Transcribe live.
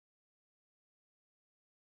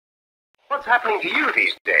What's happening to you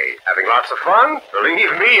these days? Having lots of fun?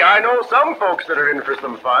 Believe me, I know some folks that are in for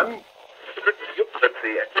some fun.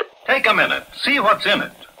 Take a minute. See what's in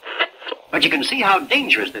it. But you can see how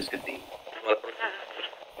dangerous this could be.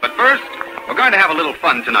 But first, we're going to have a little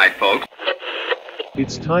fun tonight, folks.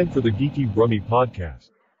 It's time for the Geeky Brummie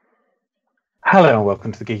Podcast. Hello and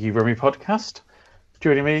welcome to the Geeky Brummie Podcast.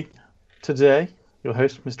 Joining me today, your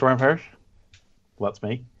host, Mr. Ryan Parrish. Well, that's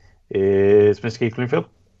me. Is Mr. Keith Bloomfield.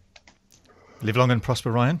 Live long and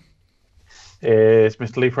prosper, Ryan. Is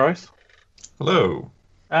Mr. Leigh Price. Hello.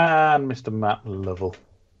 And Mr. Matt Lovell.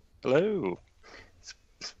 Hello.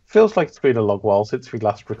 Feels like it's been a long while since we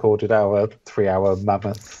last recorded our 3-hour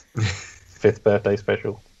mammoth 5th birthday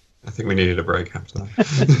special. I think we needed a break after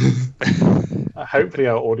that. Hopefully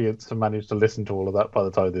our audience have managed to listen to all of that by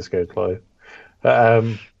the time this goes live.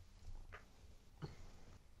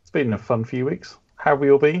 It's been a fun few weeks. How have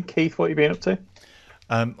we all been? Keith, what have you been up to?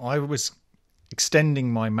 I was extending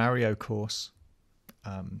my Mario course.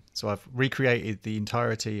 So I've recreated the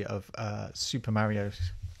entirety of Super Mario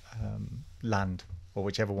Land, or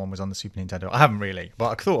whichever one was on the Super Nintendo. I haven't really, but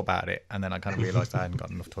I thought about it, and then I kind of realised I hadn't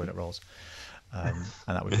got enough toilet rolls. And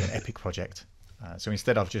that would be an epic project. So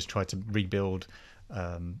instead I've just tried to rebuild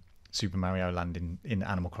Super Mario Land in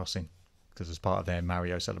Animal Crossing, because as part of their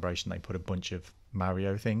Mario celebration they put a bunch of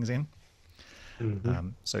Mario things in.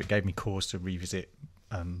 So it gave me cause to revisit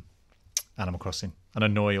Animal Crossing and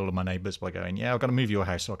annoy all of my neighbours by going, yeah, I've got to move your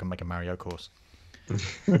house so I can make a Mario course.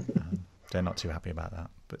 They're not too happy about that,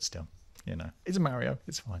 but still, you know, it's a Mario,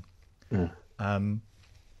 it's fine. And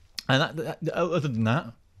other than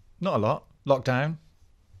that, not a lot. Lockdown,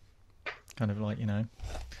 kind of like, you know,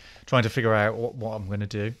 trying to figure out what I'm going to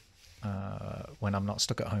do when I'm not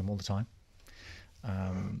stuck at home all the time.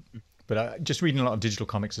 But just reading a lot of digital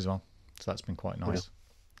comics as well, so that's been quite nice.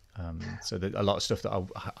 So there's a lot of stuff that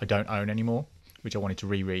I don't own anymore, which I wanted to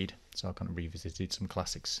reread, so I kind of revisited some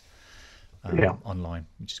classics online,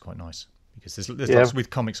 which is quite nice, because there's lots with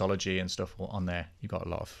Comixology and stuff on there. You've got a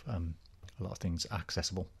lot of things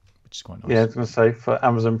accessible, which is quite nice. Yeah, I was going to say, for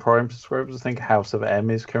Amazon Prime subscribers, I think House of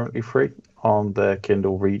M is currently free on the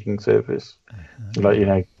Kindle reading service. Like, you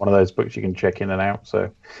know, one of those books you can check in and out.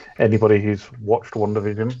 So anybody who's watched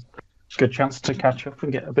WandaVision, good chance to catch up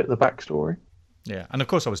and get a bit of the backstory. Yeah, and of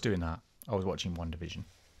course I was doing that. I was watching WandaVision,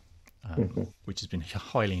 which has been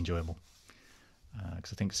highly enjoyable.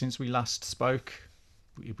 Because I think since we last spoke,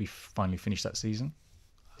 we finally finished that season.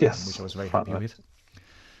 Yes, which I was very happy with.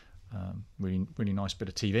 Really, really nice bit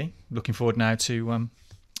of TV. Looking forward now to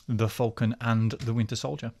The Falcon and The Winter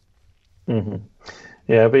Soldier.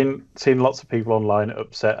 Yeah, I've been seeing lots of people online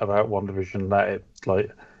upset about WandaVision, that it, like,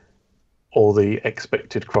 all the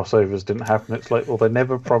expected crossovers didn't happen. It's like, well, they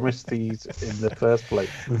never promised these in the first place.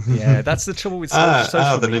 Yeah, that's the trouble with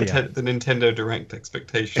social media. The Nintendo Direct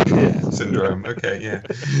expectation syndrome. Okay, yeah.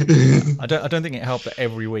 I don't think it helped that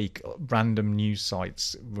every week random news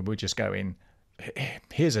sites were just going,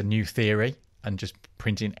 here's a new theory, and just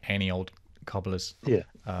printing any old cobblers.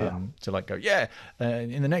 To like go,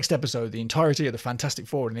 in the next episode, the entirety of the Fantastic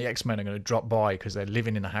Four and the X-Men are going to drop by because they're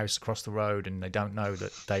living in a house across the road and they don't know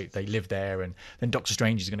that they live there, and then Doctor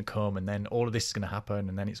Strange is going to come, and then all of this is going to happen,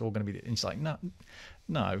 and then it's all going to be. It's like, no,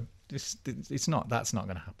 it's not. That's not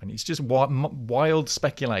going to happen. It's just wild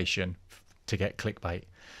speculation to get clickbait.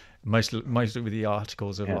 Mostly with the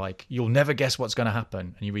articles of like, you'll never guess what's going to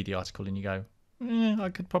happen, and you read the article and you go, I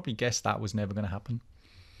could probably guess that was never going to happen.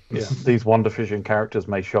 Yeah, these WandaVision characters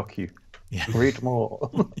may shock you. Yeah. Read more.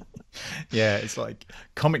 Yeah, it's like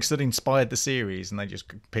comics that inspired the series, and they just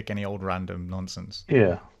pick any old random nonsense.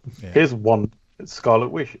 Yeah. Here's one, Scarlet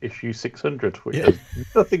Witch, issue 600, which has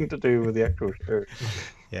nothing to do with the actual show.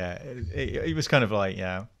 Yeah, it was kind of like,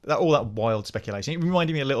 all that wild speculation. It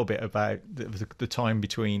reminded me a little bit about the time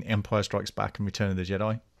between Empire Strikes Back and Return of the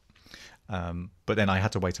Jedi. But then I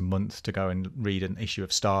had to wait a month to go and read an issue of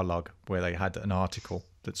Starlog where they had an article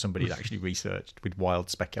that somebody had actually researched with wild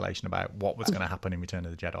speculation about what was going to happen in Return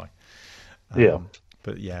of the Jedi.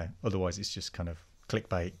 But otherwise it's just kind of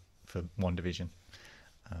clickbait for WandaVision.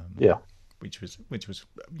 Which was,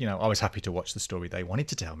 you know, I was happy to watch the story they wanted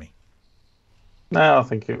to tell me. No, I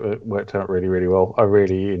think it worked out really, really well. I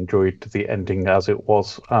really enjoyed the ending as it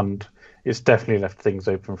was, and it's definitely left things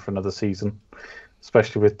open for another season,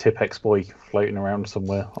 especially with Tipex Boy floating around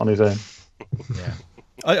somewhere on his own. Yeah.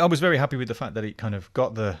 I was very happy with the fact that it kind of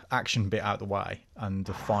got the action bit out of the way, and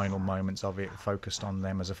the final moments of it focused on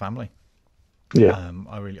them as a family. Yeah.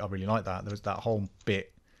 I really like that. There was that whole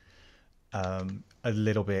bit, a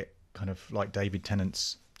little bit kind of like David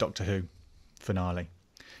Tennant's Doctor Who finale.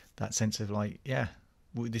 That sense of like,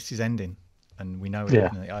 this is ending. and we know it. Yeah.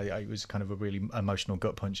 And it was kind of a really emotional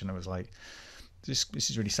gut punch, and I was like, this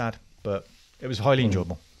is really sad, but it was highly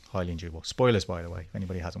enjoyable. Highly enjoyable. Spoilers, by the way, if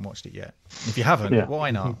anybody hasn't watched it yet. If you haven't,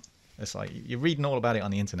 why not? It's like you're reading all about it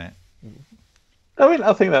on the internet. I mean,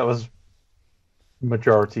 I think that was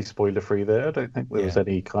majority spoiler free there. I don't think there was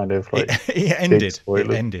any kind of like it ended.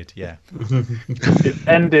 It ended, yeah. It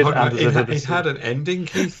ended. It had an ending,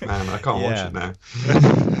 Keith. Man, I can't watch it now.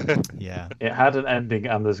 Yeah. It had an ending,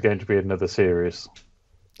 and there's going to be another series.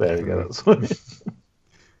 There we go. That's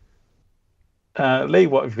Leigh,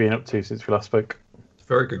 what have you been up to since we last spoke?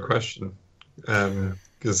 Very good question.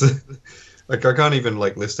 Because like I can't even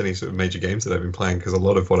like list any sort of major games that I've been playing, because a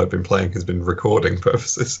lot of what I've been playing has been recording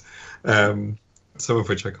purposes. Some of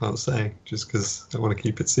which I can't say just because I want to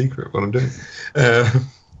keep it secret what I'm doing. But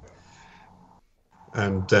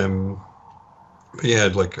yeah,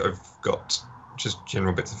 like I've got just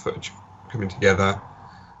general bits of footage coming together.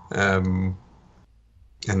 And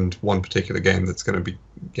one particular game that's going to be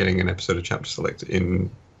getting an episode of Chapter Select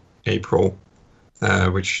in April,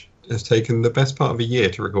 which has taken the best part of a year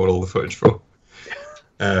to record all the footage for.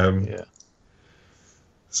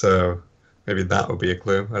 So maybe that will be a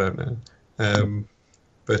clue. I don't know.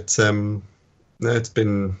 But no, it's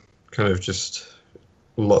been kind of just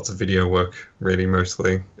lots of video work, really,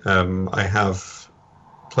 mostly. I have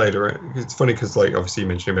played around. It's funny because, like, obviously you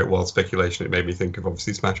mentioned about wild speculation. It made me think of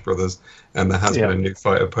obviously Smash Brothers, and there has been a new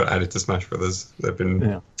fighter added to Smash Brothers. They've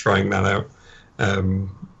been trying that out. So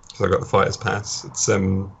I got the Fighters Pass. It's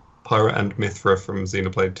Pyra and Mithra from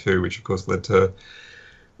Xenoblade 2, which of course led to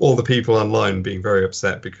all the people online being very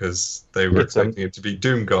upset because they were expecting it to be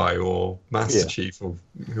Doom Guy or Master Chief or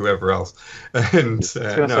whoever else. And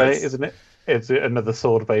isn't it? It's another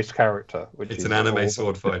sword-based character. It's an anime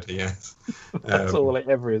sword fighter, yes. That's all it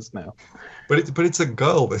ever is now. But it's a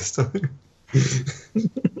girl this time.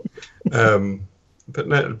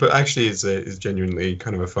 But actually is genuinely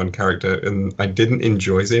kind of a fun character, and I didn't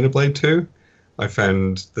enjoy Xenoblade 2. I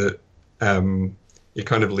found that it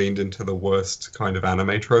kind of leaned into the worst kind of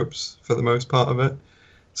anime tropes for the most part of it.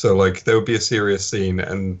 So like there would be a serious scene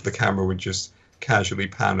and the camera would just casually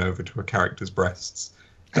pan over to a character's breasts,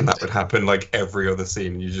 and that would happen like every other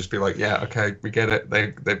scene, and you'd just be like, yeah, okay, we get it.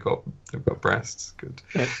 They've got breasts. Good.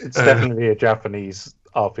 It's definitely a Japanese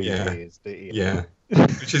RPG. Yeah.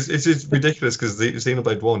 Which is ridiculous because the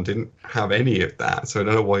Xenoblade 1 didn't have any of that, so I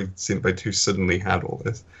don't know why Xenoblade 2 suddenly had all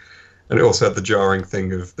this. And it also had the jarring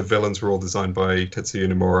thing of the villains were all designed by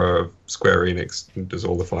Tetsuya Nomura of Square Enix, who does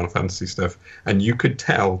all the Final Fantasy stuff. And you could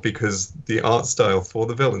tell because the art style for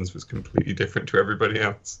the villains was completely different to everybody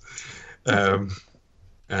else. But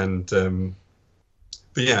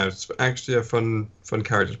yeah, it's actually a fun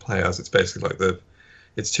character to play as. It's basically like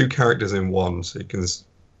it's two characters in one, so you can.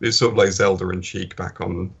 It's sort of like Zelda and Sheik back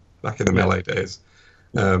in the Melee days.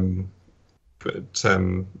 But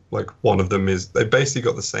like one of them they basically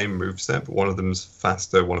got the same moveset, but one of them's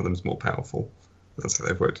faster, one of them's more powerful. That's how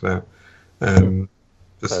they've worked it out.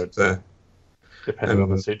 Depending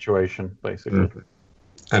on the situation, basically.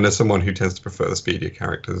 And as someone who tends to prefer the speedier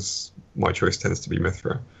characters, my choice tends to be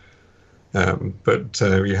Mithra. But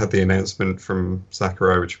we had the announcement from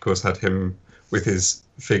Sakurai, which of course had him with his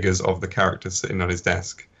figures of the characters sitting on his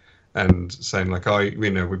desk, and saying like, I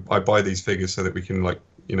buy these figures so that we can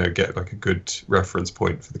get like a good reference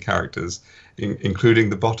point for the characters, including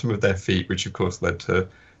the bottom of their feet, which of course led to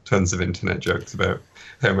tons of internet jokes about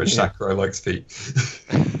how much Sakurai likes feet.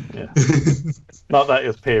 Not that he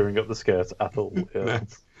was peering up the skirt at all. No.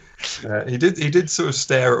 He did sort of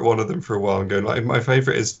stare at one of them for a while and go like, my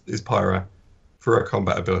favourite is Pyra for her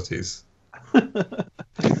combat abilities.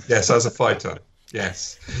 Yes, as a fighter.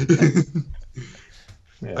 Yes.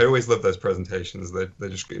 I always love those presentations. They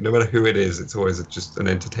just, no matter who it is, it's always just an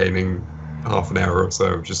entertaining half an hour or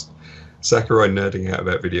so of just Sakurai nerding out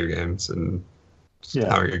about video games and just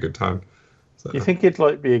having a good time. So. You think he'd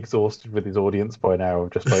like be exhausted with his audience by now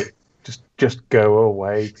of just like just go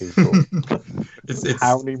away, people. It's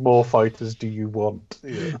how many more fighters do you want?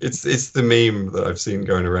 Yeah. It's the meme that I've seen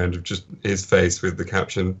going around of just his face with the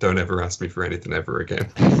caption, "Don't ever ask me for anything ever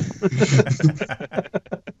again."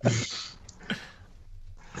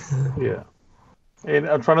 Yeah. And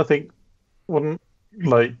I'm trying to think, wouldn't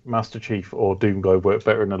like Master Chief or Doom Guy work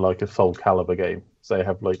better in like a Soul Calibur game? So they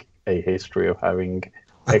have like a history of having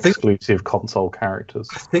exclusive console characters.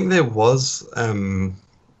 I think there was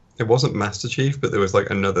it wasn't Master Chief, but there was like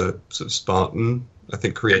another sort of Spartan, I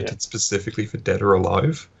think created specifically for Dead or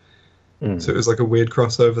Alive. So it was like a weird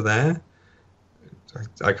crossover there.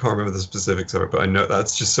 I can't remember the specifics of it, but I know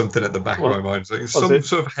that's just something at the back of my mind. It's like some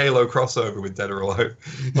sort of Halo crossover with Dead or Alive.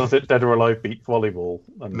 Was it Dead or Alive beat volleyball?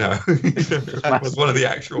 No, it was one of the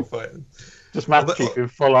actual fighters. Just Master Chief in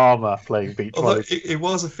full armor playing beach volleyball. It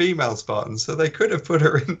was a female Spartan, so they could have put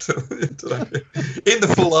her into that, in the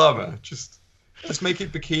full armor. Just make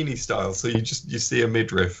it bikini style, so you see a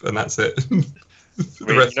midriff and that's it. You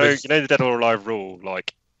know the Dead or Alive rule,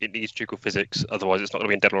 like it needs jiggle physics, otherwise it's not going to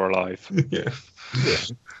be in Dead or Alive. Yeah.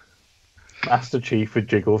 Master Chief with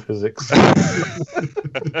jiggle physics. I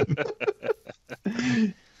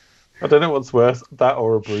don't know what's worse, that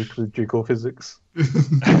or a brute with jiggle physics.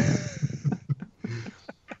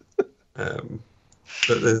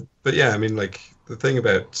 But yeah, I mean, like the thing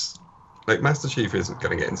about like Master Chief isn't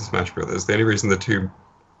going to get into Smash Brothers. The only reason the two,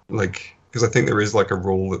 like, because I think there is like a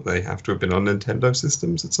rule that they have to have been on Nintendo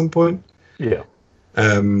systems at some point. Yeah.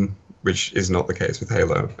 Which is not the case with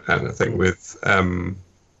Halo, and I think with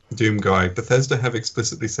Doomguy, Bethesda have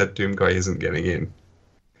explicitly said Doomguy isn't getting in,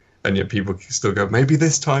 and yet people still go, maybe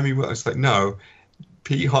this time he will. It's like, no,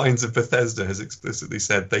 Pete Hines of Bethesda has explicitly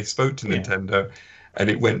said they spoke to Nintendo, and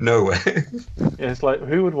it went nowhere. Yeah, it's like,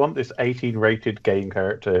 who would want this 18 rated game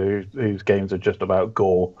character whose games are just about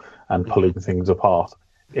gore and pulling things apart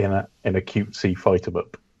in a cutesy fight 'em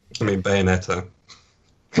up? I mean, Bayonetta.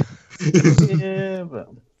 Yeah, but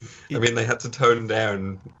I mean, they had to tone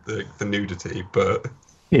down the nudity, but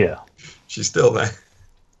yeah, she's still there.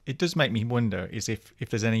 It does make me wonder is if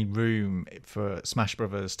there's any room for Smash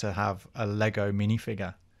Brothers to have a Lego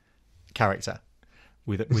minifigure character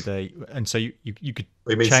with a, and so you could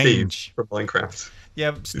change Steve from Minecraft.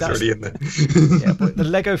 Yeah, he's already in there. Yeah, but the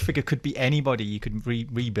Lego figure could be anybody. You could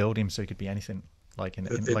rebuild him so he could be anything. Like in a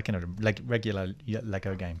regular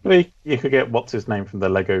Lego game. You could get what's his name from the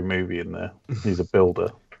Lego movie in there. He's a builder.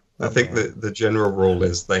 I think the general rule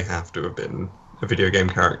is they have to have been a video game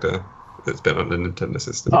character that's been on the Nintendo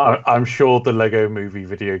system. I'm sure the Lego movie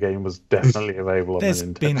video game was definitely available on the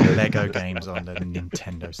Nintendo. There's been Lego games on the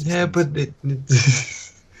Nintendo system. Yeah, but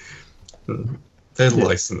they're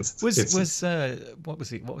licensed. What was it?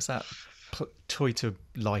 What was that Toy to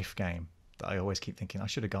Life game? I always keep thinking I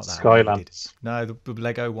should have got that. Skylanders. No, the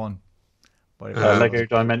Lego one. Lego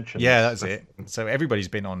Dimensions. Yeah, that's it. So everybody's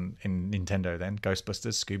been in Nintendo then.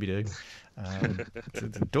 Ghostbusters, Scooby Doo.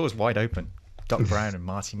 The door's wide open. Doc Brown and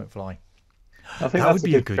Marty McFly. I think that would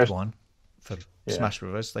be a good one for Smash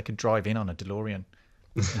Brothers. They could drive in on a DeLorean.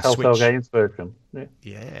 Telltale Games version.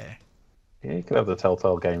 Yeah. Yeah, you could have the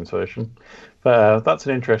Telltale Games version. But that's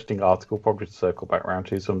an interesting article, probably to circle back around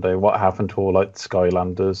to someday. What happened to all like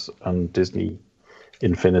Skylanders and Disney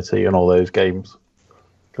Infinity and all those games?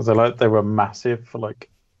 Because they were massive for like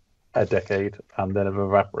a decade and then have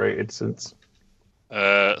evaporated since.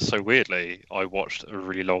 So weirdly, I watched a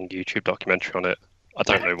really long YouTube documentary on it. I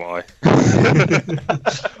don't know why.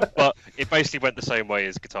 But it basically went the same way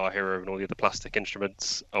as Guitar Hero and all the other plastic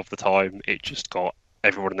instruments of the time. It just got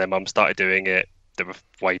everyone and their mum started doing it. There were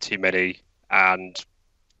way too many, and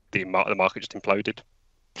the market just imploded.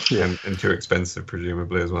 Yeah, and too expensive,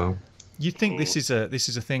 presumably as well. You think this is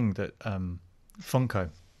a thing that Funko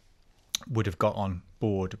would have got on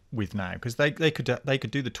board with now, because they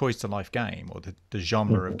could do the Toys to Life game or the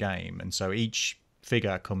genre of game, and so each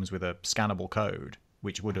figure comes with a scannable code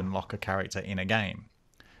which would unlock a character in a game.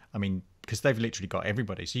 I mean, because they've literally got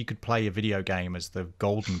everybody, so you could play a video game as the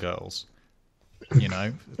Golden Girls. You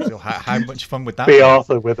know, so how much fun would that be?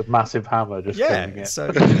 Arthur with a massive hammer just killing it. So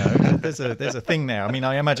there's a thing there. I mean,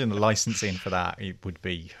 I imagine the licensing for that it would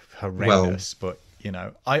be horrendous, but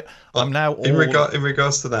I'm now in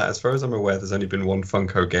regards to that, as far as I'm aware, there's only been one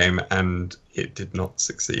Funko game and it did not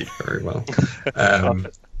succeed very well.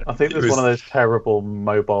 I think there's one of those terrible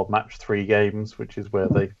mobile match 3 games, which is where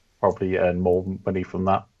they probably earn more money from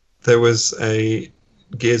that. There was a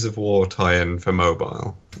Gears of War tie-in for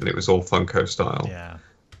mobile, and it was all Funko style. Yeah.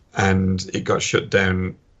 And it got shut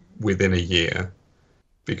down within a year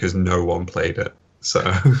because no one played it. So,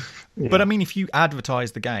 yeah. But I mean, if you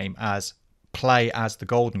advertise the game as play as the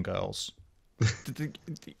Golden Girls,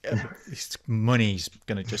 money's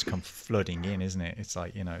going to just come flooding in, isn't it? It's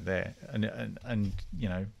like, there and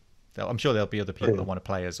I'm sure there'll be other people that want to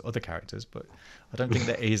play as other characters, but I don't think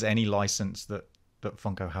there is any license that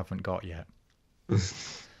Funko haven't got yet.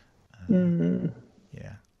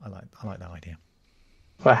 Yeah, I like that idea.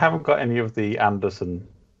 But I haven't got any of the Anderson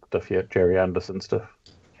stuff yet, Jerry Anderson stuff.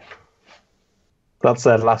 That's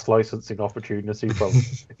their last licensing opportunity, probably.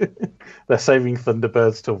 They're saving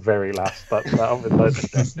Thunderbirds till very last. That'll be like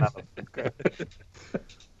the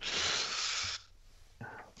death.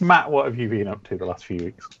 Matt, what have you been up to the last few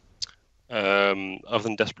weeks? Other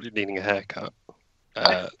than desperately needing a haircut.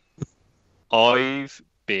 I've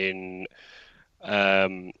been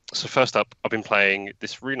so first up, I've been playing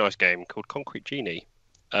this really nice game called Concrete Genie.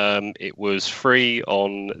 It was free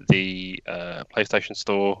on the PlayStation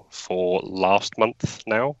Store for last month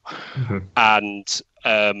now, and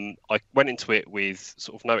I went into it with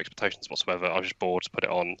sort of no expectations whatsoever. I was just bored to put it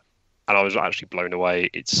on, and I was actually blown away.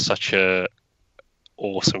 It's such a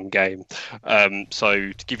awesome game.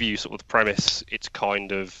 So to give you sort of the premise, it's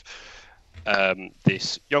kind of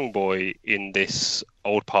this young boy in this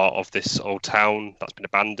old part of this old town that's been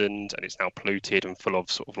abandoned, and it's now polluted and full of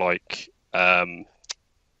sort of like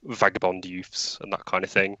vagabond youths and that kind of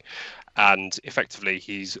thing. And effectively,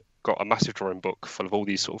 he's got a massive drawing book full of all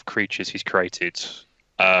these sort of creatures he's created.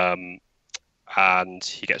 And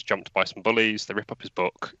he gets jumped by some bullies. They rip up his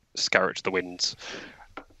book, scatter it to the winds,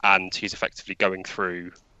 and he's effectively going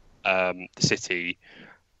through the city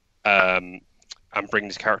and bringing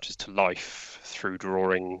his characters to life through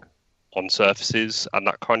drawing on surfaces and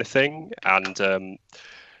that kind of thing. And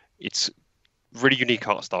it's really unique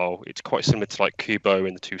art style. It's quite similar to like Kubo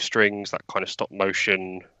and the Two Strings, that kind of stop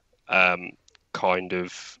motion kind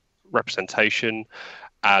of representation.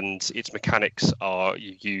 And its mechanics are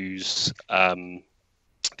you use the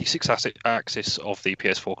 6-axis of the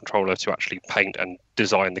PS4 controller to actually paint and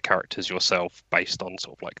design the characters yourself based on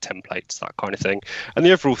sort of like templates, that kind of thing. And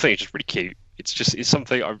the overall thing is just really cute. It's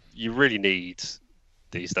something you really need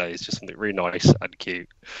these days, just something really nice and cute.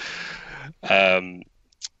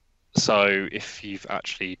 So if you've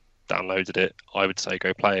actually downloaded it, I would say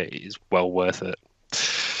go play it. It is well worth it.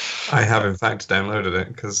 I have in fact downloaded it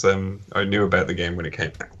because I knew about the game when it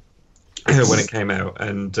came out,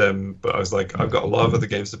 and but I was like, I've got a lot of other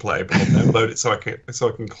games to play, but I'll download it so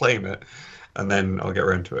I can claim it, and then I'll get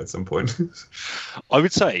around to it at some point. I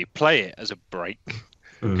would say play it as a break,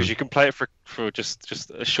 because you can play it for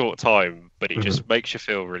just a short time, but it just makes you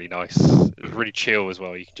feel really nice, really chill as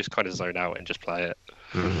well. You can just kind of zone out and just play it.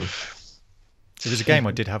 It was a game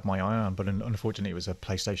I did have my eye on, but unfortunately it was a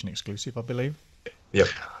PlayStation exclusive, I believe. Yep,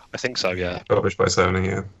 I think so. Yeah, published by Sony.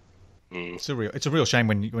 Yeah. It's a real shame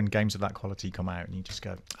when games of that quality come out and you just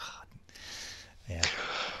go, yeah.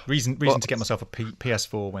 Reason to get myself a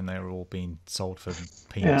PS4 when they're all being sold for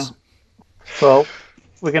peanuts. Yeah. Well,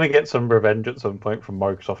 we're going to get some revenge at some point from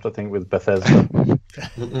Microsoft, I think, with Bethesda.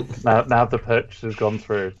 now the purchase has gone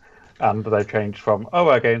through, and they've changed from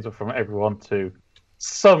our games are from everyone to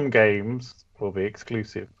some games will be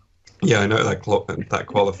exclusive. Yeah, I know that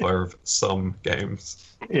qualifier of some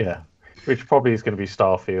games. Yeah, which probably is going to be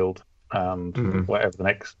Starfield and whatever the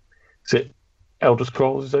next. Is it Elder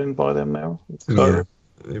Scrolls is owned by them now? So, yeah.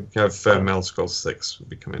 You have Elder Scrolls 6 will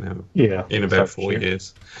be coming out in about 4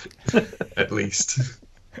 years, at least.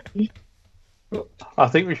 I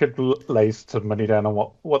think we should lay some money down on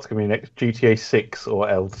what's going to be next, GTA 6 or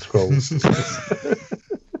Elder Scrolls.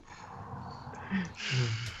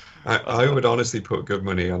 I would honestly put good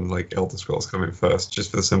money on like Elder Scrolls coming first,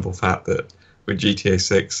 just for the simple fact that with GTA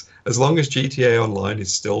 6, as long as GTA Online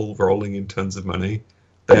is still rolling in tons of money,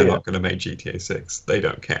 they're not going to make GTA 6. They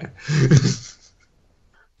don't care.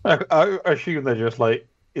 I assume they're just like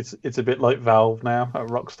it's a bit like Valve now at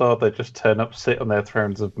Rockstar. They just turn up, sit on their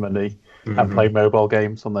thrones of money, and play mobile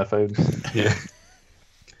games on their phones. Yeah,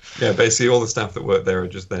 basically all the staff that work there are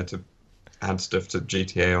just there to add stuff to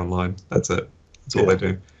GTA Online. That's it. That's all they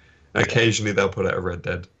do. Occasionally they'll put out a Red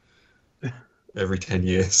Dead every 10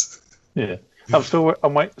 years. Yeah, I'm still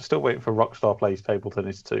waiting for Rockstar Plays Table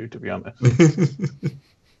Tennis 2, to be honest.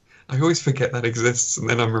 I always forget that exists, and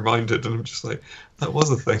then I'm reminded, and I'm just like, that was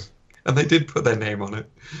a thing, and they did put their name on it.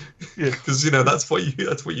 Because that's what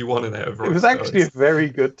you wanted out of Rockstar. It was actually a very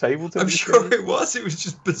good table tennis. I'm sure it was. It was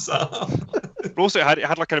just bizarre. But also, it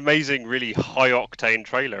had like an amazing, really high octane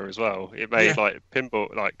trailer as well. It made table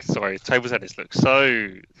tennis look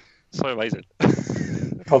so amazing.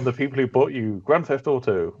 From the people who bought you Grand Theft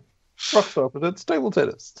Auto, Rockstar presents table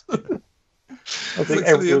tennis. I think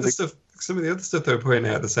some of the other stuff they were putting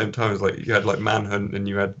out at the same time was like you had like Manhunt and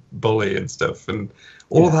you had Bully and stuff, and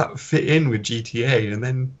all of that fit in with GTA, and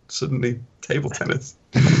then suddenly table tennis.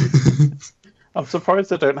 I'm surprised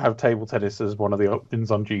they don't have table tennis as one of the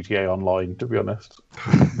options on GTA Online, to be honest.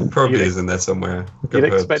 Probably is in there somewhere. You'd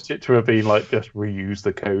expect it to have been like just reuse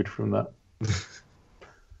the code from that.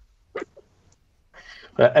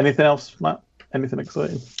 Anything else, Matt? Anything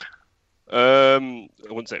exciting? I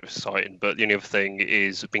wouldn't say it was exciting, but the only other thing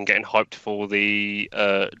is I've been getting hyped for the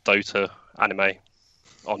Dota anime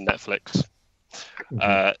on Netflix.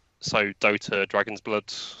 So Dota Dragon's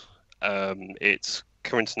Blood, it's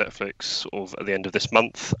coming to Netflix sort of at the end of this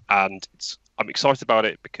month, and I'm excited about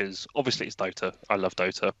it because obviously it's Dota. I love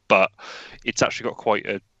Dota, but it's actually got quite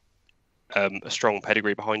a strong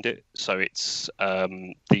pedigree behind it. So it's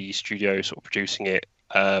the studio sort of producing it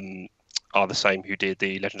are the same who did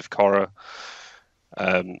the Legend of Korra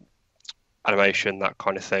animation, that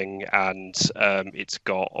kind of thing, and it's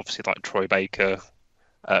got obviously like Troy Baker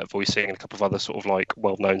voicing and a couple of other sort of like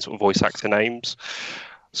well-known sort of voice actor names.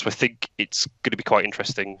 So I think it's going to be quite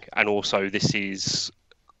interesting, and also this is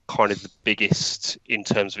kind of the biggest in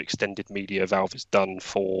terms of extended media Valve has done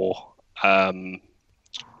for Dota,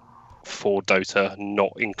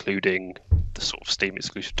 not including the sort of Steam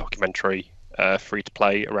exclusive documentary free to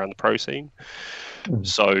play around the pro scene.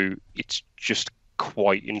 So it's just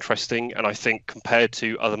quite interesting, and I think compared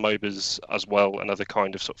to other MOBAs as well and other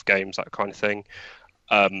kind of sort of games, that kind of thing,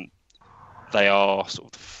 they are sort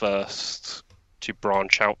of the first to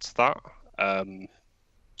branch out to that.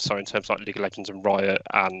 So in terms of like League of Legends and Riot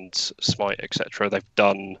and Smite, etc., they've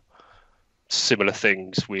done similar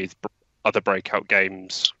things with other breakout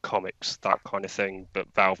games, comics, that kind of thing.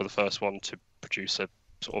 But Valve are the first one to produce a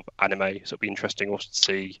sort of anime, so it'll be interesting also to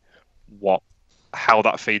see how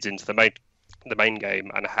that feeds into the main game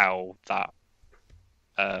and how that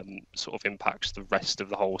sort of impacts the rest of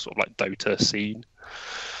the whole sort of like Dota scene.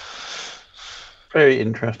 Very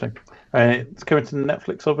interesting. It's coming to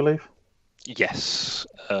Netflix, I believe. Yes.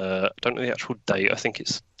 Don't know the actual date. I think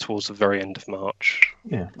it's towards the very end of March.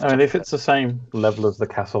 Yeah. I mean, if it's the same level as the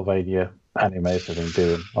Castlevania animes they've been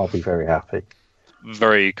doing, I'll be very happy.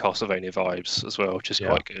 Very Castlevania vibes as well, which is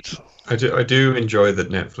quite good. I do enjoy that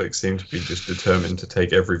Netflix seem to be just determined to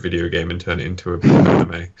take every video game and turn it into a big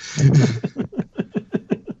anime.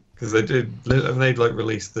 Because they'd like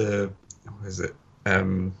release the, what is it?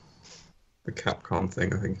 The Capcom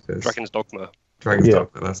thing, I think it is. Dragon's Dogma,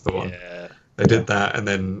 that's the one. Yeah. They did that, and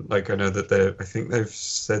then like I know that I think they've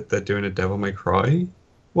said they're doing a Devil May Cry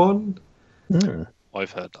one.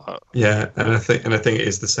 I've heard that. Yeah, and I think it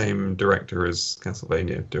is the same director as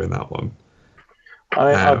Castlevania doing that one.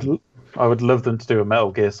 I would love them to do a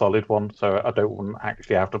Metal Gear Solid one, so I don't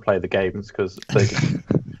actually have to play the games because they can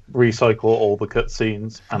recycle all the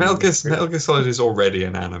cutscenes. Metal Gear Solid is already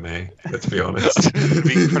an anime. Let's be honest. It'd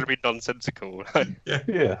be incredibly nonsensical.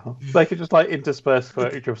 Yeah, they could just like intersperse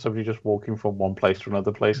footage of somebody just walking from one place to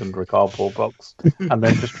another place under a cardboard box, and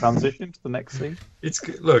then just transition to the next scene.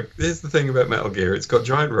 Look, here's the thing about Metal Gear: it's got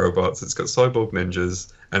giant robots, it's got cyborg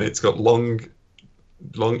ninjas, and it's got long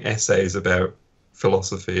essays about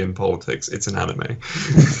philosophy and politics. It's an anime.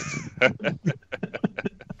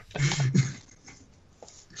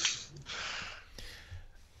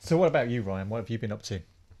 So what about you, Ryan? What have you been up to?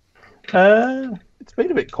 It's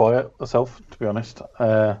been a bit quiet myself, to be honest.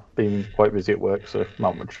 Been quite busy at work, so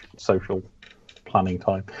not much social planning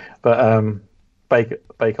time. But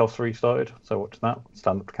Bake Off's restarted, so watch that.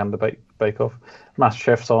 Stand Up Candidate Bake Off.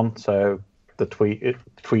 MasterChef's on, so the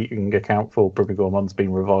tweeting account for Brummie Gourmand's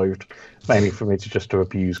been revived, mainly for me to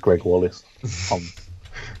abuse Greg Wallace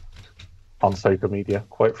on social media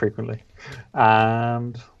quite frequently.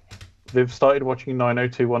 And they've started watching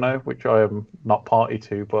 90210, which I am not party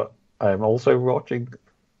to, but I am also watching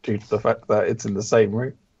due to the fact that it's in the same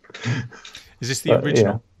room. Is this the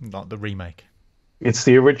original, not the remake? It's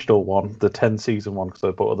the original one, the 10-season one, because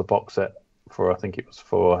I bought her the box set I think it was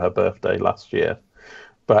for her birthday last year.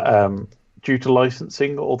 But due to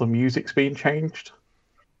licensing, all the music's been changed.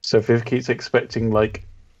 So Viv keeps expecting like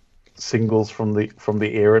singles from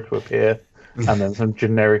the era to appear, and then some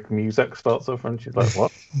generic music starts off, and she's like,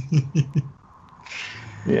 "What?"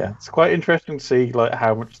 Yeah, it's quite interesting to see like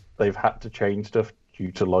how much they've had to change stuff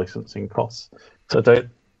due to licensing costs. So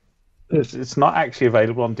it's not actually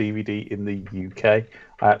available on DVD in the UK.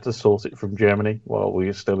 I had to source it from Germany while we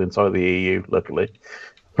were still inside the EU, luckily.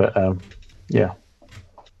 But yeah,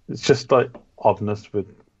 it's just like oddness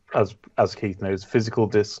with, as Keith knows, physical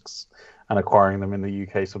discs and acquiring them in the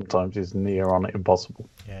UK sometimes is near on impossible.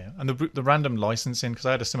 Yeah, and the random licensing, because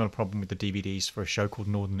I had a similar problem with the DVDs for a show called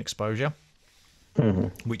Northern Exposure,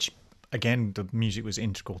 which again the music was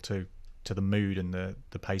integral to the mood and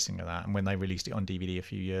the pacing of that. And when they released it on DVD a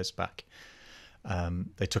few years back,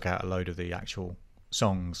 they took out a load of the actual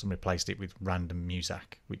songs and replaced it with random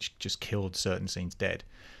music, which just killed certain scenes dead.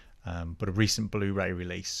 But a recent Blu-ray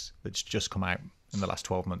release that's just come out in the last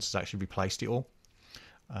 12 months has actually replaced it all.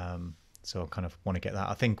 So I kind of want to get that.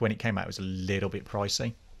 I think when it came out, it was a little bit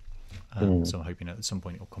pricey. So I'm hoping at some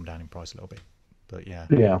point it'll come down in price a little bit. But yeah.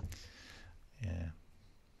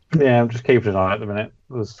 I'm just keeping an eye at the minute.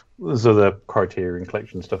 There's other Criterion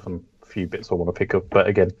Collection stuff and a few bits I want to pick up. But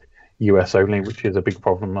again, US only, which is a big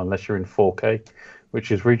problem unless you're in 4K,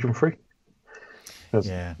 which is region free.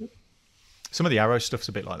 Yeah. Some of the Arrow stuff's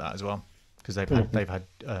a bit like that as well, because they've had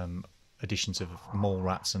editions of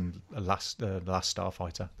Mallrats and the Last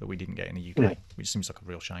Starfighter that we didn't get in the UK, which seems like a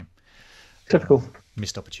real shame. Typical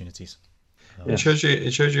missed opportunities. It shows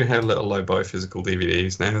you how little I buy physical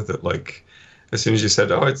DVDs now. That like, as soon as you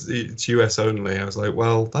said, "Oh, it's US only," I was like,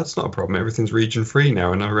 "Well, that's not a problem. Everything's region free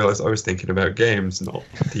now." And I realized I was thinking about games, not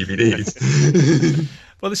DVDs.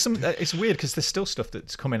 Well, there's some. It's weird because there's still stuff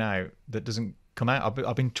that's coming out that doesn't come out.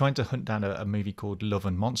 I've been trying to hunt down a movie called Love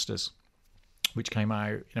and Monsters, which came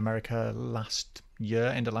out in America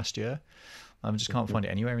end of last year. I just can't find it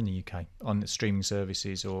anywhere in the UK on the streaming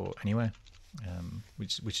services or anywhere,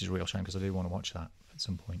 which is a real shame because I do want to watch that at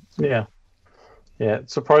some point. Yeah.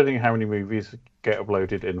 It's surprising how many movies get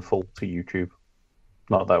uploaded in full to YouTube.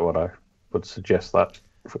 Not that what I would suggest that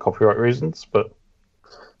for copyright reasons, but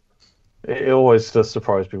it always does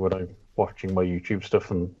surprise me when I'm watching my YouTube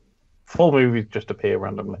stuff and full movies just appear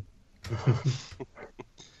randomly.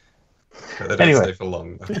 They don't stay for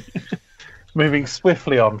long. Moving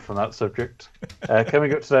swiftly on from that subject,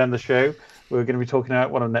 coming up today on the show, we're going to be talking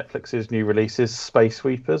about one of Netflix's new releases, Space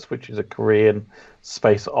Sweepers, which is a Korean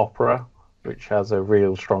space opera, which has a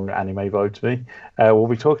real strong anime vibe to me. We'll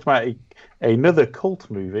be talking about another cult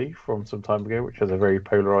movie from some time ago, which has a very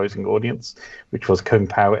polarizing audience, which was Kung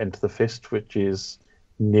Pao Enter the Fist, which is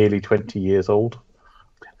nearly 20 years old.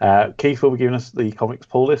 Keith will be giving us the comics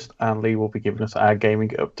pull list, and Leigh will be giving us our gaming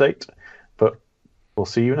update. But we'll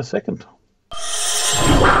see you in a second.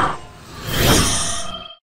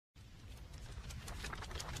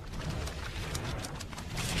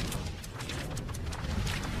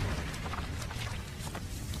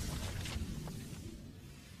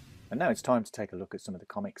 And now it's time to take a look at some of the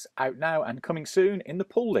comics out now and coming soon in the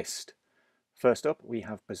pull list. First up, we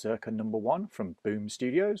have Berserker #1 from Boom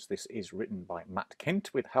Studios. This is written by Matt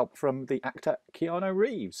Kindt with help from the actor Keanu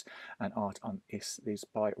Reeves, and art on this is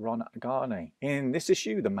by Ron Garney. In this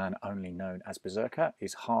issue, the man only known as Berserker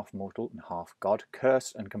is half mortal and half god,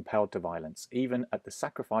 cursed and compelled to violence, even at the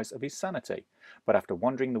sacrifice of his sanity. But after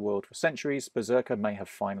wandering the world for centuries, Berserker may have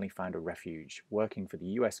finally found a refuge, working for the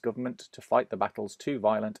US government to fight the battles too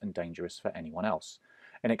violent and dangerous for anyone else.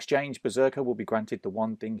 In exchange, Berserker will be granted the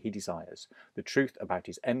one thing he desires, the truth about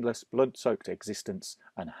his endless, blood-soaked existence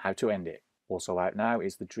and how to end it. Also out now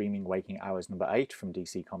is The Dreaming Waking Hours #8 from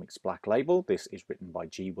DC Comics Black Label. This is written by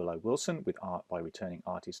G. Willow Wilson with art by returning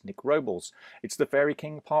artist Nick Robles. It's The Fairy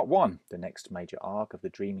King Part 1. The next major arc of The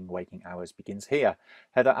Dreaming Waking Hours begins here.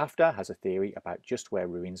 Heather After has a theory about just where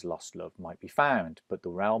Ruin's lost love might be found, but the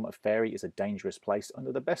realm of Fairy is a dangerous place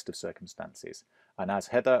under the best of circumstances. And as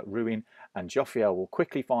Heather, Ruin and Jophiel will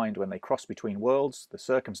quickly find when they cross between worlds, the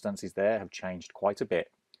circumstances there have changed quite a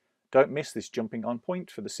bit. Don't miss this jumping on point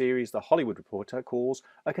for the series The Hollywood Reporter calls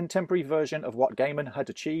a contemporary version of what Gaiman had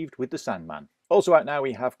achieved with The Sandman. Also out now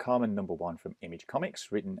we have Karmen #1 from Image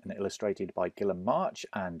Comics, written and illustrated by Guillem March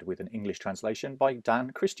and with an English translation by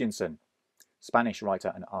Dan Christiansen. Spanish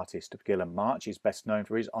writer and artist Guillem March is best known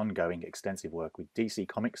for his ongoing extensive work with DC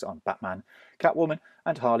Comics on Batman, Catwoman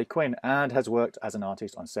and Harley Quinn, and has worked as an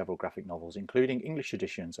artist on several graphic novels, including English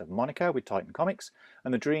editions of Monica with Titan Comics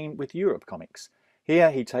and The Dream with Europe Comics.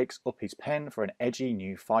 Here he takes up his pen for an edgy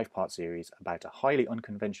new 5-part series about a highly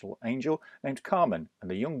unconventional angel named Karmen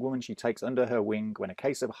and the young woman she takes under her wing when a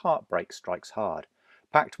case of heartbreak strikes hard.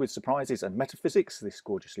 Packed with surprises and metaphysics, this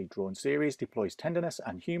gorgeously drawn series deploys tenderness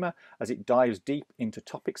and humour as it dives deep into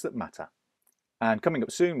topics that matter. And coming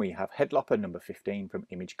up soon we have Headlopper #15 from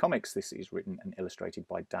Image Comics. This is written and illustrated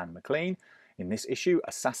by Dan McLean. In this issue,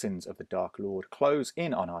 assassins of the Dark Lord close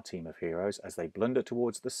in on our team of heroes as they blunder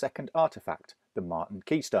towards the second artefact, the Martin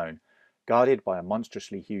Keystone. Guarded by a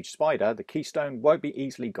monstrously huge spider, the Keystone won't be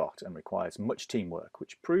easily got and requires much teamwork,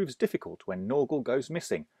 which proves difficult when Norgal goes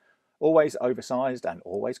missing. Always oversized and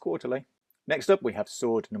always quarterly. Next up we have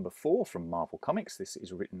S.W.O.R.D #4 from Marvel Comics. This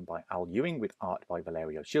is written by Al Ewing with art by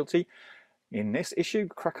Valerio Schilti. In this issue,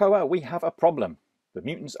 Krakoa, we have a problem. The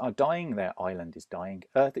mutants are dying, their island is dying,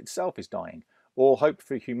 Earth itself is dying. All hope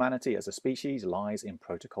for humanity as a species lies in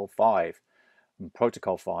Protocol 5. And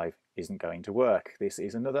Protocol 5 isn't going to work. This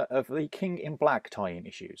is another of the King in Black tie-in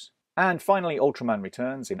issues. And finally, Ultraman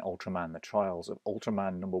returns in Ultraman, The Trials of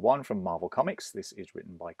Ultraman #1 from Marvel Comics. This is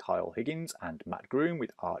written by Kyle Higgins and Matt Groom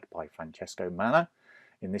with art by Francesco Manna.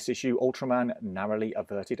 In this issue, Ultraman narrowly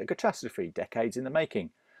averted a catastrophe decades in the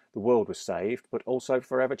making. The world was saved, but also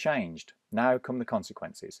forever changed. Now come the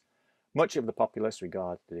consequences. Much of the populace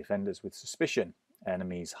regard the defenders with suspicion.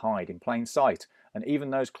 Enemies hide in plain sight, and even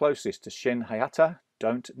those closest to Shin Hayata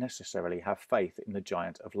don't necessarily have faith in the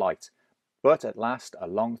Giant of Light. But at last, a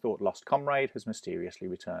long-thought-lost comrade has mysteriously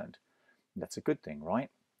returned. That's a good thing, right?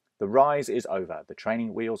 The rise is over, the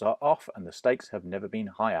training wheels are off, and the stakes have never been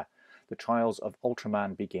higher. The trials of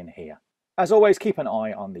Ultraman begin here. As always, keep an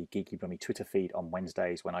eye on the Geeky Brummie Twitter feed on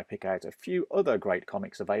Wednesdays when I pick out a few other great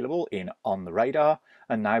comics available in On the Radar.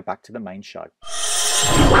 And now back to the main show.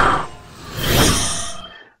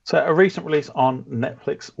 So a recent release on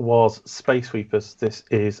Netflix was Space Sweepers. This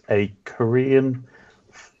is a Korean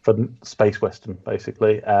space western,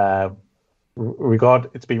 basically.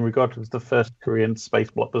 It's been regarded as the first Korean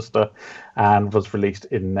space blockbuster and was released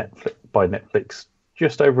by Netflix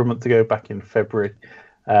just over a month ago, back in February.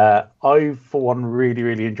 I, for one, really,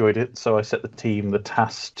 really enjoyed it. So I set the team the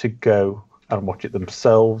task to go and watch it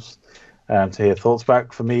themselves and to hear thoughts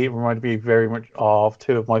back. For me, it reminded me very much of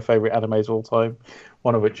two of my favourite animes of all time.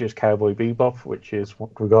 One of which is Cowboy Bebop, which is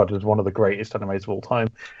regarded as one of the greatest animes of all time,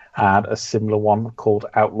 and a similar one called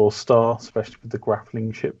Outlaw Star, especially with the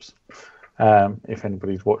grappling ships. If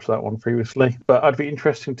anybody's watched that one previously. But I'd be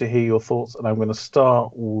interested to hear your thoughts, and I'm going to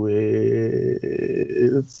start with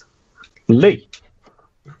Leigh.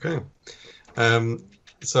 Okay.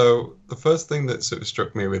 So the first thing that sort of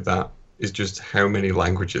struck me with that is just how many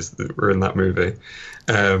languages that were in that movie.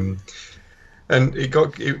 And it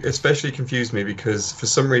especially confused me because for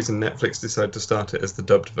some reason Netflix decided to start it as the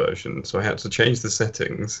dubbed version. So I had to change the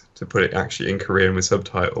settings to put it actually in Korean with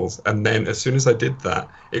subtitles. And then as soon as I did that,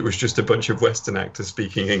 it was just a bunch of Western actors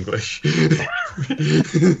speaking English.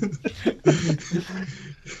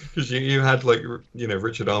 Because you had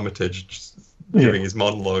Richard Armitage giving his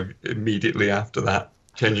monologue immediately after that,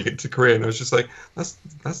 changing it to Korean. I was just like,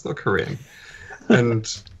 that's not Korean.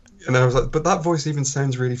 And I was like, but that voice even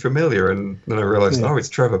sounds really familiar. And then I realised, it's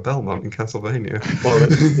Trevor Belmont in Castlevania. Well,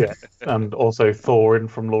 and also Thorin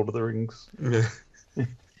from Lord of the Rings. Yeah. If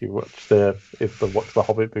you watch the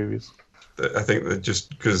Hobbit movies. I think that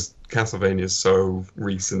just because Castlevania is so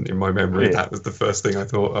recent in my memory, that was the first thing I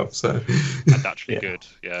thought of. So that's actually good,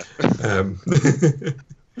 yeah.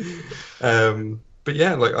 But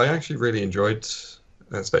yeah, I actually really enjoyed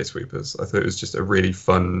Space Sweepers. I thought it was just a really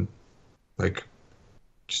fun,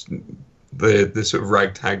 just the sort of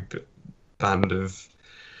ragtag band of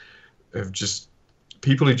just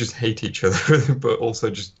people who just hate each other, but also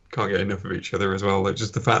just can't get enough of each other as well.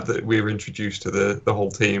 Just the fact that we were introduced to the whole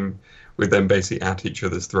team with them basically at each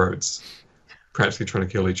other's throats, practically trying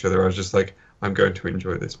to kill each other. I was just like, I'm going to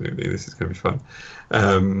enjoy this movie. This is going to be fun.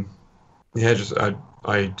 I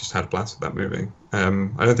just had a blast with that movie. I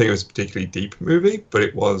don't think it was a particularly deep movie, but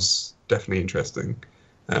it was definitely interesting.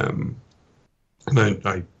 And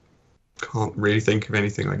I can't really think of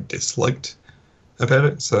anything I disliked about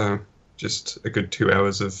it. So just a good 2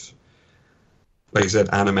 hours of, like you said,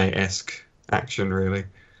 anime-esque action, really.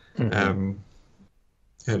 Mm-hmm.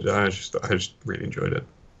 And I just really enjoyed it.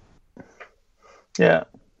 Yeah.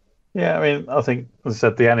 Yeah, I mean, I think, as I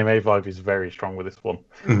said, the anime vibe is very strong with this one.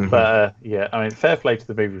 Mm-hmm. But, fair play to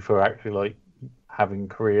the movie for actually, having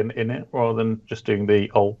Korean in it, rather than just doing the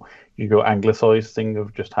anglicized thing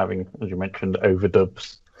of just having, as you mentioned,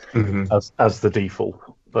 overdubs as the default,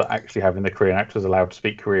 but actually having the Korean actors allowed to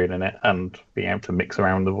speak Korean in it and being able to mix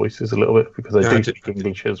around the voices a little bit, because they do speak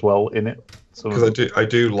English as well in it. Because I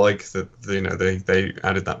do like that, they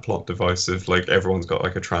added that plot device of everyone's got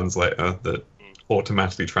a translator that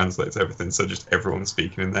automatically translates everything, so just everyone's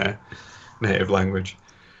speaking in their native language.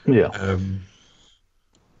 Yeah.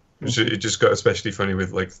 It just got especially funny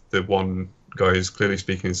with the one guy is clearly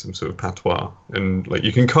speaking some sort of patois, and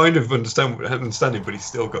you can kind of understand him, but he's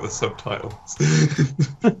still got the subtitles.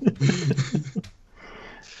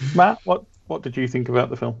 Matt, what did you think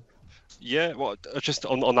about the film? Yeah, well, just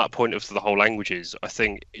on that point of the whole languages, I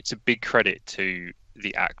think it's a big credit to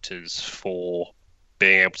the actors for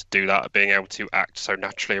being able to do that, being able to act so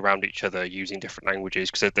naturally around each other using different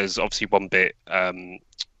languages. Because there's obviously one bit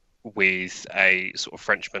with a sort of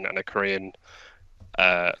Frenchman and a Korean,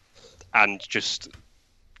 and just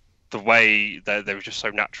the way they were just so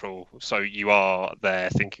natural. So you are there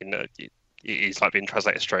thinking that it is being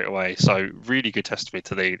translated straight away. So really good testimony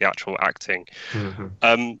to the actual acting.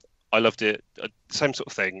 Mm-hmm. I loved it. Same sort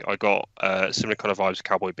of thing. I got similar kind of vibes of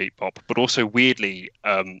Cowboy Bebop, but also weirdly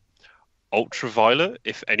Ultraviolet,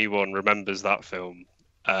 if anyone remembers that film,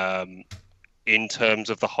 in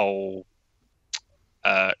terms of the whole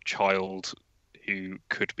child who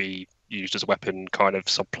could be used as a weapon kind of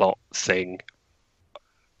subplot thing.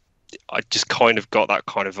 I just kind of got that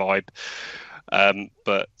kind of vibe.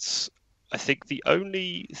 But I think the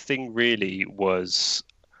only thing really was,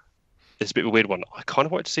 it's a bit of a weird one, I kind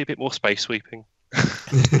of wanted to see a bit more space sweeping.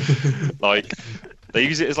 They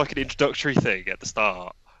use it as an introductory thing at the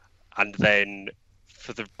start, and then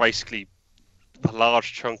for the basically a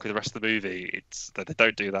large chunk of the rest of the movie, it's that they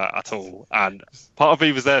don't do that at all. And part of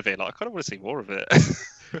me was there being like, I kind of want to see more of it.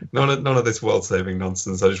 None of this world-saving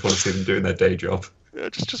nonsense. I just want to see them doing their day job. I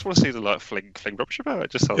just want to see them like fling rubbish about.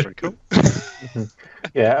 It just sounds very cool.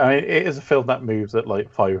 Yeah, I mean, it is a film that moves at like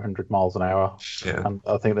 500 miles an hour. Yeah. And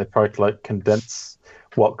I think they tried to like condense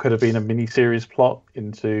what could have been a mini-series plot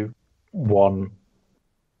into one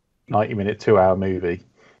 90-minute, 2-hour movie.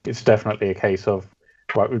 It's definitely a case of,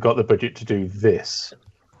 right, we've got the budget to do this,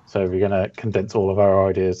 so we're going to condense all of our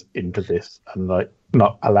ideas into this and like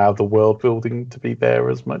not allow the world building to be there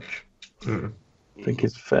as much. I think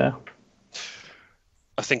it's fair.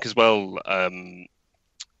 I think as well,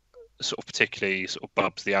 sort of particularly sort of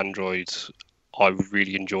Bubs the android, I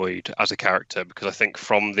really enjoyed as a character, because I think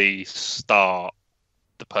from the start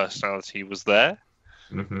the personality was there.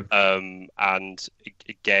 And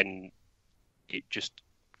again, they just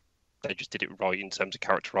did it right in terms of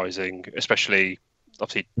characterizing, especially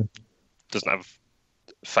obviously doesn't have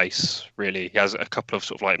face really. He has a couple of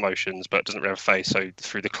sort of like emotions, but doesn't really have a face. So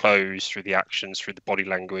through the clothes, through the actions, through the body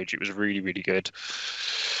language, it was really, really good.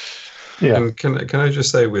 Yeah. And can I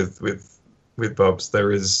just say with Bob's,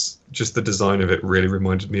 there is just the design of it really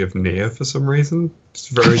reminded me of Nier for some reason. It's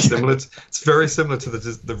very similar. It's very similar to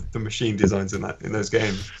the machine designs in those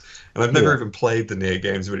games. And I've never even played the Nier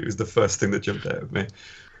games, but it was the first thing that jumped out at me.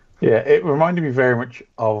 Yeah, it reminded me very much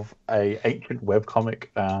of a ancient webcomic,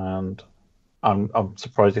 and I'm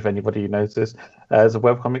surprised if anybody knows this. There's a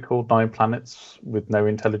webcomic called 9 Planets with No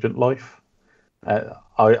Intelligent Life.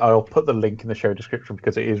 I'll put the link in the show description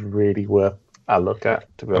because it is really worth a look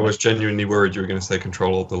at. To be honest. I was genuinely worried you were going to say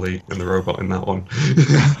Control-Alt-Delete and the robot in that one.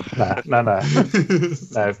 No.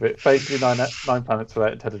 But basically, 9 Planets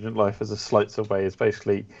Without Intelligent Life as a slight subway is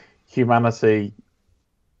basically humanity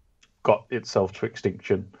got itself to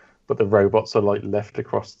extinction, but the robots are like left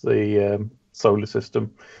across the solar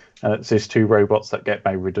system, and it's these 2 robots that get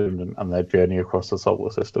made redundant and their journey across the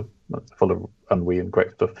solar system. That's full of ennui and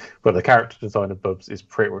great stuff. But the character design of Bubs is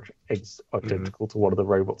pretty much identical to one of the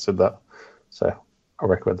robots in that. So I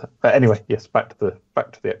recommend that. But anyway, yes, back to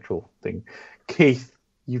the actual thing. Keith,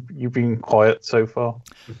 you've been quiet so far.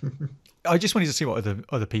 I just wanted to see what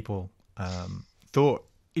other people thought.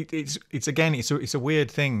 It's a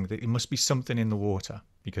weird thing that it must be something in the water,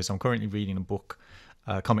 because I'm currently reading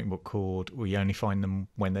a comic book called We Only Find Them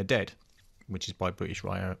When They're Dead, which is by British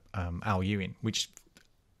writer Al Ewing, which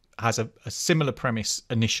has a similar premise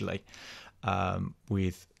initially,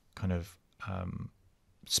 with kind of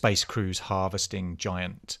space crews harvesting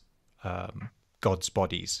giant gods'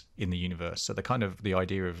 bodies in the universe. So the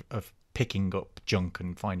idea of picking up junk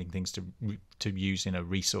and finding things to use in a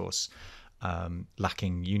resource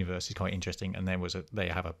lacking universe is quite interesting. And they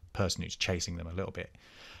have a person who's chasing them a little bit.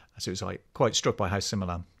 So it was like quite struck by how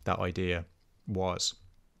similar that idea was.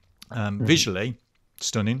 Visually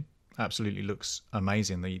stunning, absolutely looks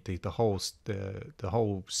amazing. The whole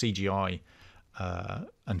CGI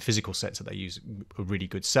and physical sets that they use are really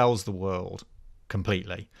good. Sells the world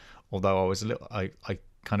completely. Although I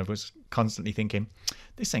kind of was constantly thinking,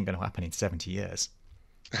 this ain't going to happen in 70 years.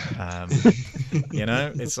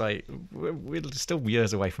 It's like we're still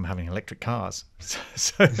years away from having electric cars.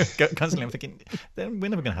 So constantly I'm thinking, we're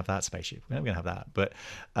never going to have that spaceship. We're never going to have that. But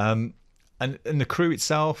and the crew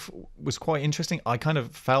itself was quite interesting. I kind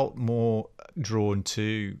of felt more drawn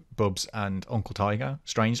to Bubs and Uncle Tiger,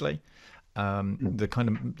 strangely. The kind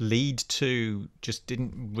of lead 2 just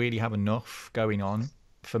didn't really have enough going on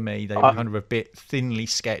for me. They were kind of a bit thinly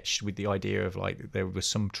sketched with the idea of like there was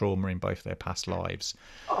some trauma in both their past lives.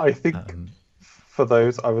 I think for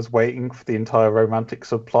those, I was waiting for the entire romantic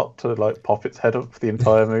subplot to like pop its head up for the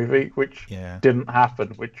entire movie, which didn't happen,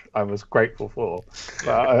 which I was grateful for.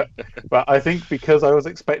 But I think because I was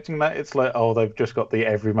expecting that, it's like, oh, they've just got the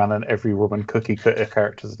everyman and every woman cookie cutter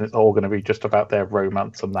characters, and it's all going to be just about their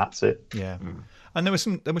romance, and that's it. Yeah, and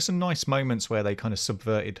there were some nice moments where they kind of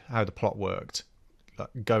subverted how the plot worked, like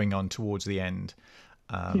going on towards the end,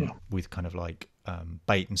 with kind of like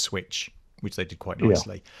bait and switch, which they did quite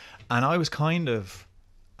nicely. And I was kind of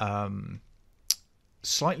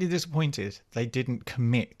slightly disappointed they didn't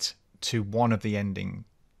commit to one of the ending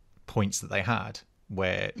points that they had,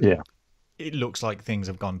 where it looks like things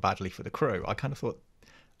have gone badly for the crew. I kind of thought,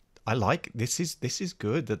 I like this is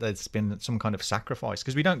good that there's been some kind of sacrifice,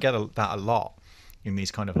 because we don't get that a lot in these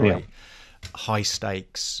kind of like high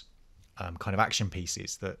stakes kind of action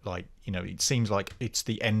pieces that, like, you know, it seems like it's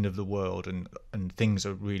the end of the world and things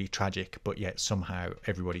are really tragic, but yet somehow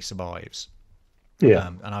everybody survives.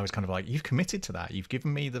 And I was kind of like, you've committed to that. You've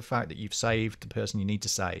given me the fact that you've saved the person you need to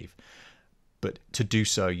save, but to do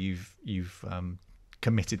so, you've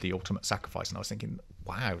committed the ultimate sacrifice, and I was thinking,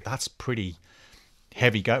 wow, that's pretty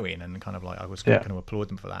heavy going, and kind of like I was going to applaud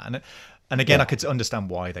them for that. And again, I could understand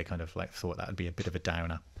why they kind of like thought that would be a bit of a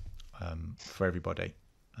downer for everybody,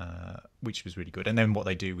 which was really good. And then what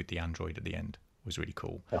they do with the android at the end was really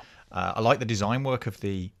cool. I like the design work of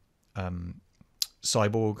the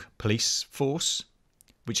cyborg police force,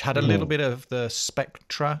 which had a little bit of the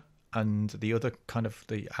Spectra and the other kind of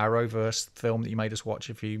the Arrowverse film that you made us watch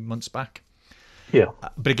a few months back.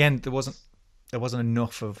 But again, there wasn't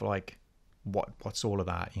enough of like what's all of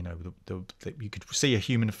that, you know, the you could see a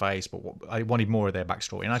human face, but I wanted more of their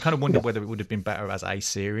backstory, and I kind of wondered whether it would have been better as a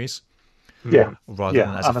series rather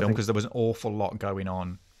than as a film, because there was an awful lot going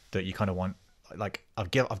on that you kind of want, like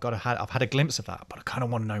I've had a glimpse of that, but I kind of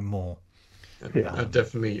want to know more. I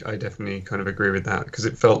definitely kind of agree with that, because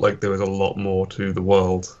it felt like there was a lot more to the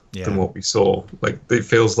world than what we saw. Like it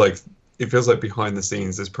feels like behind the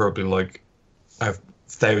scenes there's probably like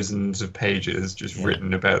thousands of pages just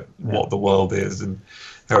written about what the world is and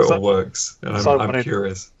how it all works, and I'm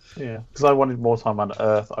curious. Because I wanted more time on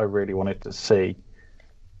Earth. I really wanted to see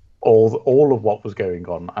all of what was going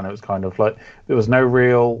on, and it was kind of like there was no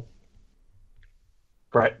real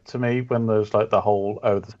threat to me when there's like the whole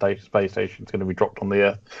the space station's going to be dropped on the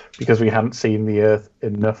Earth, because we hadn't seen the Earth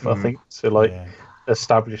enough, I think, to like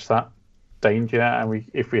establish that danger. And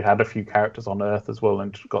if we had a few characters on Earth as well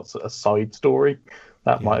and got a side story,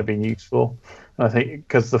 that might have been useful. And I think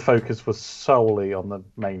because the focus was solely on the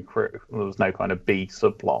main crew, there was no kind of B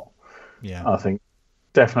subplot. I think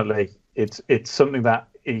definitely it's something that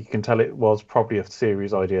you can tell it was probably a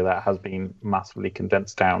series idea that has been massively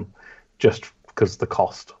condensed down just because of the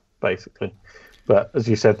cost, basically. But as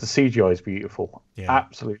you said, the CGI is beautiful.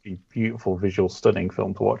 Absolutely beautiful, visual, stunning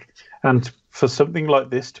film to watch. And for something like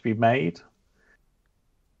this to be made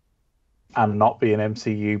and not be an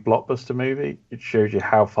MCU blockbuster movie, it shows you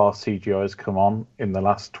how far CGI has come on in the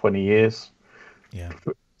last 20 years.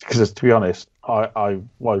 Because to be honest, I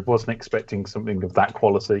wasn't expecting something of that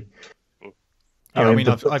quality. I mean,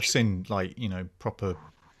 I've seen like, you know, proper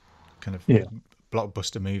kind of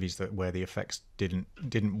blockbuster movies where the effects didn't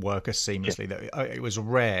work as seamlessly. That it was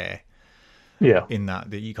rare. In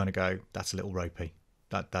that you kind of go, that's a little ropey.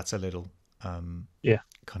 That's a little kind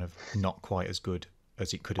of not quite as good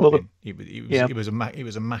as it could have been. It was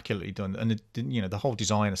immaculately done, and you know, the whole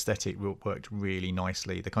design aesthetic worked really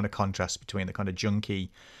nicely. The kind of contrast between the kind of junky,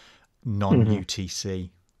 non-UTC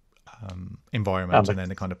environment and then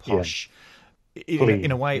the kind of posh.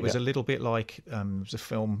 In a way, it was a little bit like there was a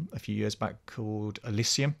film a few years back called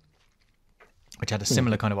Elysium, which had a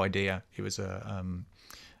similar kind of idea. It was a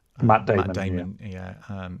Matt Damon,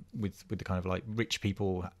 with the kind of like rich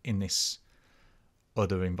people in this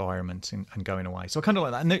other environment and going away. So I kind of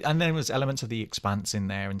like that, and then there was elements of The Expanse in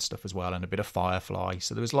there and stuff as well, and a bit of Firefly.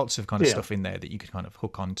 So there was lots of kind of stuff in there that you could kind of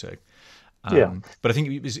hook onto. But I think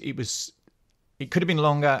it could have been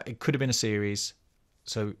longer. It could have been a series.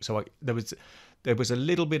 So there was a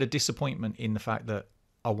little bit of disappointment in the fact that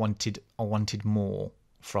I wanted more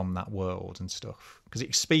from that world and stuff, because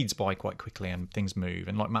it speeds by quite quickly and things move.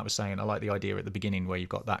 And like Matt was saying, I like the idea at the beginning where you've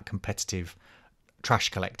got that competitive trash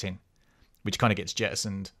collecting, which kind of gets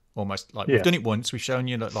jettisoned almost like we've done it once. We've shown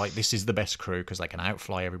you that like this is the best crew because they can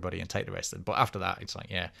outfly everybody and take the rest of them. But after that, it's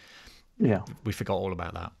like we forgot all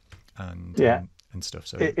about that and stuff.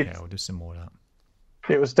 So we'll do some more of that.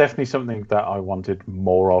 It was definitely something that I wanted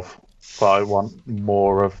more of, but I want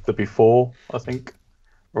more of the before, I think,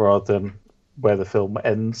 rather than where the film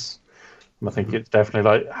ends. And I think it's definitely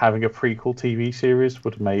like having a prequel TV series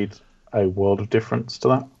would have made a world of difference to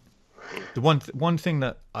that. The one thing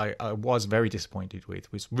that I was very disappointed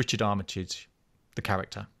with was Richard Armitage, the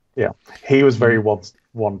character. He was very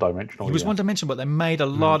one-dimensional. He was one-dimensional, but they made a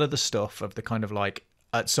lot of the stuff of the kind of like,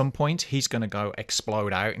 at some point he's going to go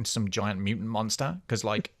explode out into some giant mutant monster, because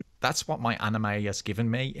like that's what my anime has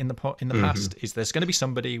given me in the past, is there's going to be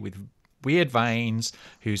somebody with weird veins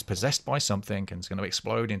who's possessed by something and is going to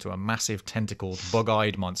explode into a massive tentacled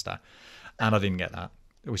bug-eyed monster, and I didn't get that,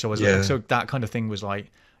 which I was like, so that kind of thing was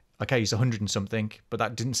like, okay, he's 100 and something, but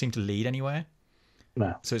that didn't seem to lead anywhere.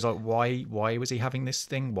 No. So it's like, why was he having this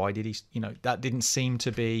thing? Why did he, that didn't seem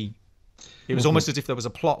to be. It was almost as if there was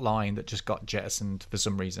a plot line that just got jettisoned for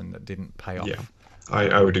some reason that didn't pay off. Yeah,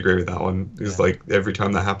 I would agree with that one. It's like every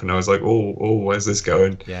time that happened, I was like, oh, where's this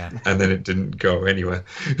going? Yeah. And then it didn't go anywhere.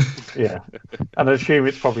 And I assume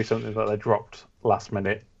it's probably something that they dropped last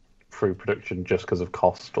minute through production just because of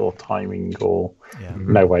cost or timing or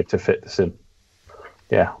no way to fit this in.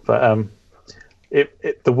 Yeah, but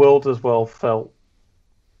the world as well felt,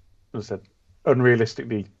 as I said,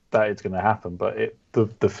 unrealistically that it's going to happen, but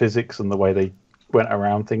the physics and the way they went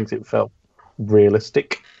around things, it felt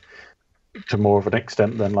realistic to more of an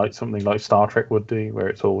extent than like something like Star Trek would do, where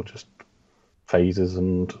it's all just phases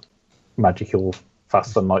and magical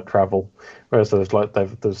faster than light travel. Whereas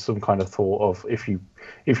there's some kind of thought of if you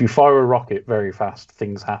fire a rocket very fast,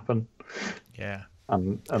 things happen. Yeah.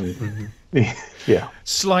 And yeah,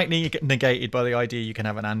 slightly negated by the idea you can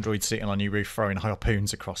have an android sitting on your roof throwing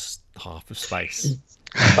harpoons across half of space.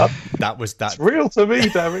 That's real to me,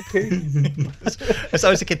 damn it, King. As I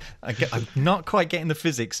was thinking, I'm not quite getting the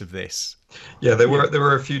physics of this. Yeah, there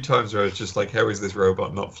were a few times where I was just like, how is this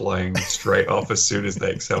robot not flying straight off as soon as they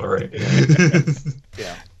accelerate?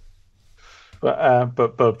 Yeah.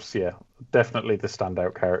 But Bubs, yeah, definitely the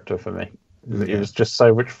standout character for me. It was just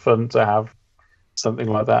so much fun to have something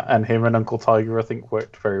like that, and him and Uncle Tiger, I think,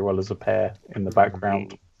 worked very well as a pair in the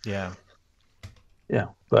background. Yeah.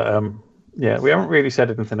 But yeah, we haven't really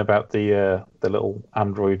said anything about the little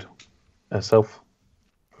android herself.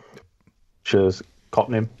 She's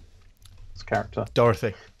Cottonham, his character.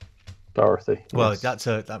 Dorothy. Well, yes.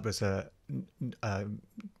 that was a I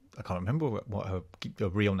can't remember what her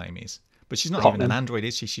real name is, but she's not Cottonham. even an android,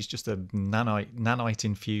 is she? She's just a nanite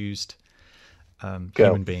infused Girl.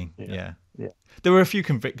 human being. Yeah. There was a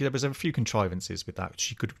few contrivances with that.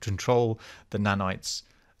 She could control the nanites,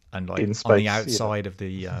 and like In on space, the outside of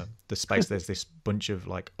the space, there's this bunch of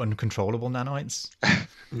like uncontrollable nanites.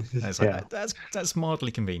 And it's like that's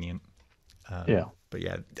mildly convenient.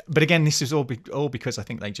 But again, this is all because I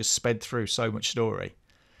think they just sped through so much story,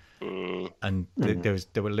 and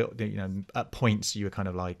there were little, at points you were kind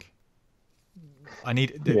of like,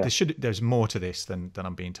 there's more to this than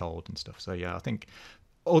I'm being told and stuff. So yeah, I think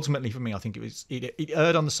ultimately for me, I think it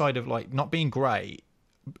erred on the side of like not being great,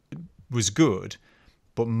 was good,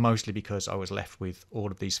 but mostly because I was left with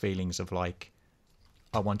all of these feelings of like,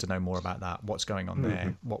 I want to know more about that. What's going on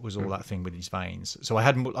there? What was all that thing with these veins? So I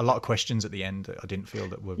had a lot of questions at the end that I didn't feel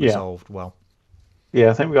that were resolved well.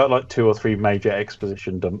 Yeah, I think we got like 2 or 3 major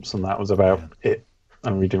exposition dumps, and that was about it.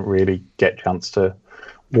 And we didn't really get a chance to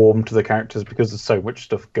warm to the characters because there's so much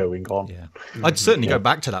stuff going on. Yeah, I'd certainly go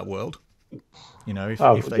back to that world.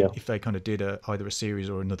 If they kind of did either a series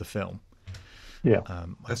or another film. Yeah,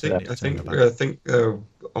 I think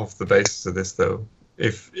off the basis of this though,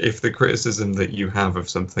 if the criticism that you have of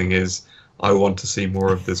something is, I want to see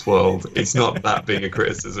more of this world, it's not that big a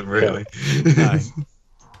criticism, really. No.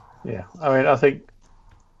 Yeah, I mean, I think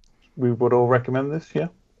we would all recommend this. Yeah.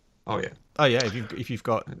 Oh yeah. If you've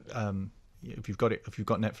got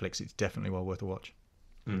Netflix, it's definitely well worth a watch.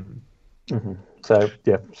 So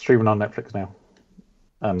yeah, streaming on Netflix now,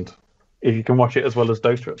 and if you can watch it as well as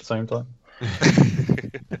Doster at the same time.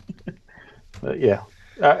 But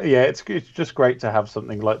it's just great to have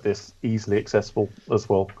something like this easily accessible as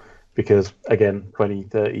well, because again,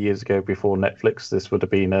 20-30 years ago, before Netflix, this would have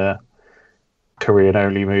been a Korean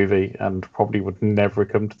only movie and probably would never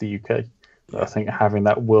come to the UK. I think having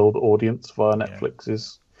that world audience via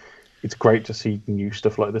Netflix it's great to see new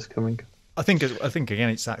stuff like this coming. I think again,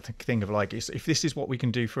 it's that thing of like, if this is what we can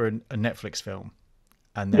do for a Netflix film,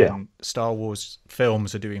 and then Star Wars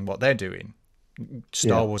films are doing what they're doing,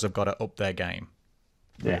 Star Wars have got to up their game.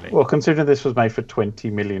 Really. Yeah. Well, considering this was made for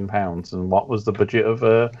 £20 million, and what was the budget of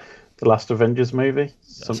the last Avengers movie?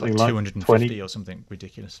 Something like 250 or something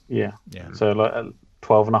ridiculous. Yeah. So like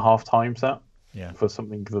 12.5 times that. Yeah. For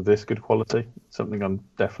something of this good quality, something I'm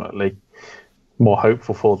definitely more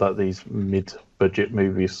hopeful for, that these mid-budget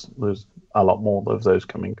movies, there's a lot more of those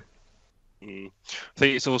coming. I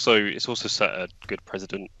think it's also set a good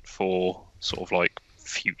precedent for sort of like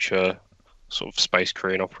future sort of space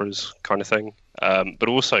Korean operas kind of thing. But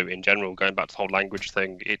also in general, going back to the whole language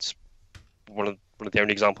thing, it's one of the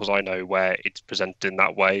only examples I know where it's presented in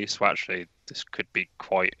that way. So actually, this could be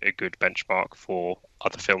quite a good benchmark for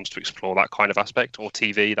other films to explore that kind of aspect, or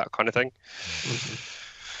TV, that kind of thing.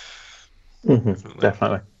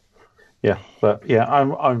 Definitely. Yeah, but yeah,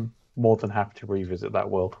 I'm more than happy to revisit that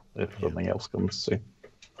world if something else comes soon.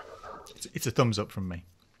 It's a thumbs up from me.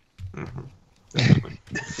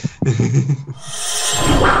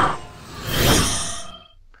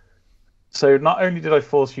 So not only did I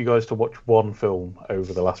force you guys to watch one film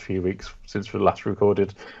over the last few weeks since we last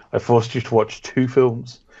recorded, I forced you to watch 2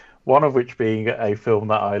 films, one of which being a film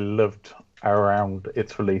that I loved around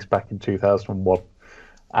its release back in 2001.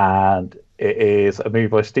 And it is a movie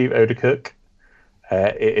by Steve Odekirk.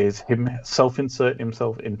 It is him self-inserting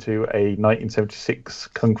himself into a 1976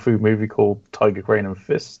 kung fu movie called Tiger, Crane and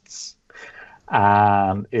Fists.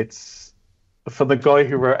 And it's, for the guy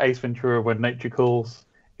who wrote Ace Ventura: When Nature Calls,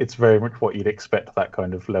 it's very much what you'd expect, that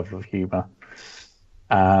kind of level of humour.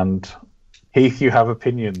 And Heath, you have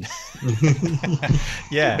opinions.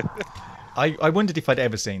 Yeah. I wondered if I'd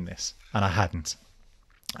ever seen this, and I hadn't.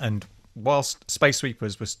 And whilst Space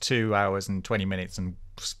Sweepers was 2 hours and 20 minutes and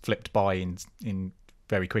flipped by in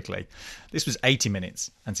very quickly, this was 80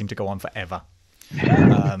 minutes and seemed to go on forever.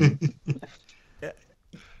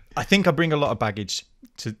 I think I bring a lot of baggage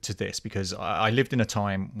to this because I lived in a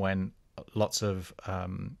time when lots of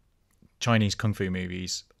Chinese kung fu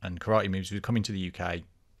movies and karate movies were coming to the UK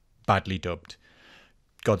badly dubbed.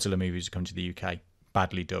 Godzilla movies were coming to the UK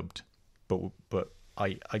badly dubbed, but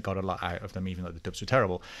I got a lot out of them, even though the dubs were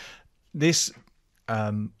terrible. This,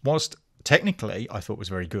 whilst technically I thought was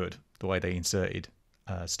very good, the way they inserted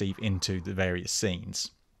Steve into the various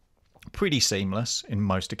scenes. Pretty seamless in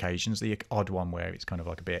most occasions. The odd one where it's kind of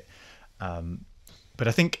like a bit, but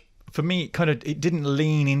I think for me, it didn't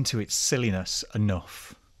lean into its silliness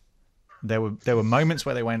enough. There were moments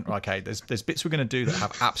where they went, okay, there's bits we're going to do that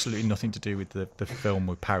have absolutely nothing to do with the film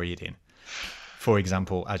we're parodying. For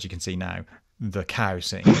example, as you can see now, the cow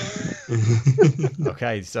scene.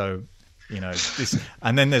 Okay, so this,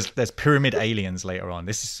 and then there's pyramid aliens later on.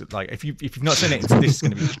 This is like if you've not seen it, this is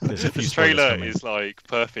going to be. There's a few this trailer is like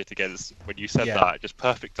perfect against when you said that, just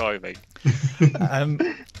perfect timing.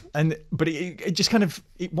 But it just kind of,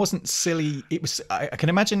 it wasn't silly. It was. I can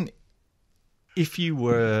imagine if you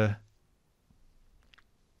were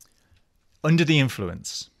under the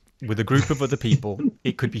influence with a group of other people,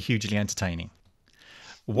 it could be hugely entertaining.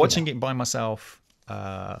 Watching it by myself.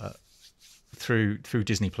 Through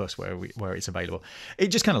Disney Plus where it's available, it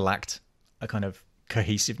just kind of lacked a kind of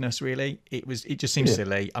cohesiveness. Really, it just seemed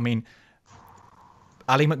silly. I mean,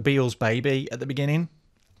 Ally McBeal's baby at the beginning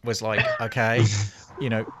was like, okay,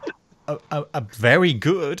 a very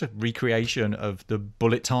good recreation of the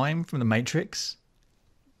bullet time from The Matrix,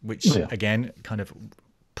 which again, kind of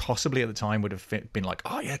possibly at the time would have been like,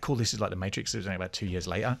 oh yeah, cool, this is like The Matrix. It was only about 2 years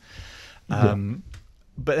later.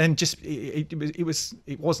 But then just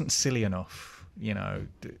it wasn't silly enough,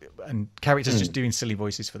 and characters just doing silly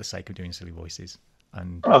voices for the sake of doing silly voices,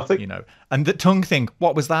 and and the tongue thing.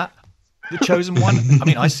 What was that? The Chosen One. I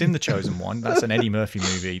mean, I've seen The Chosen One. That's an Eddie Murphy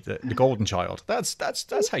movie. The Golden Child. That's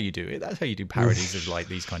how you do it. That's how you do parodies of like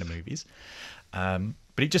these kind of movies. But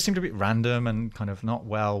it just seemed a bit random and kind of not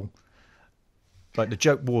well. Like the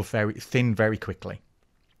joke wore very thin very quickly.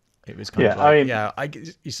 It was kind of like,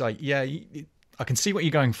 it's like, I can see what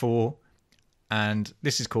you're going for, and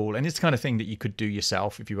this is cool. And it's the kind of thing that you could do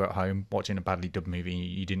yourself if you were at home watching a badly dubbed movie and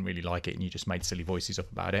you didn't really like it and you just made silly voices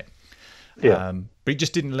up about it. But it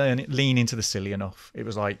just didn't lean into the silly enough. It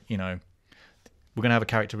was like, we're going to have a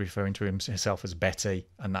character referring to himself as Betty,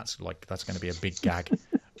 and that's going to be a big gag.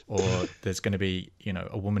 Or there's going to be,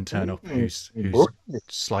 a woman turn up who's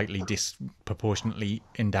slightly disproportionately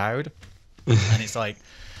endowed. And it's like,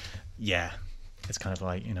 it's kind of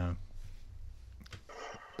like,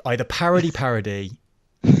 either parody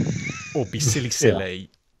or be silly.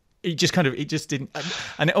 It just didn't,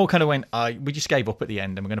 and it all kind of went, we just gave up at the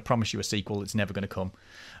end, and we're going to promise you a sequel. It's never going to come.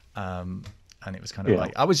 And it was kind of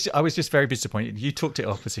like, I was just very disappointed. You talked it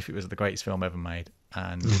up as if it was the greatest film ever made,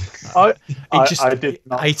 and I did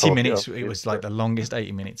not 80 minutes. It was like the longest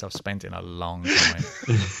 80 minutes I've spent in a long time.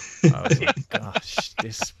 I was like, gosh,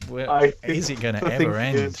 is it going to ever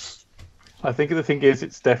end? I think the thing is,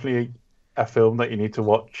 it's definitely a film that you need to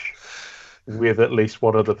watch with at least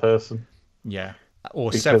one other person. Yeah,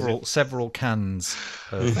 or several cans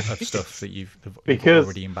of stuff that you've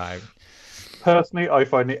already imbibed. Personally, I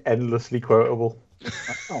find it endlessly quotable.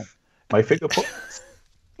 My finger points.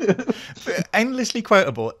 Endlessly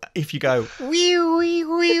quotable if you go wee wee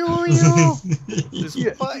wee wee.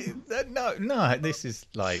 No, this is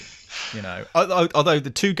like, although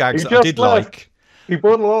the two gags that I did like. He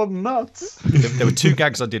bought a lot of nuts. There were two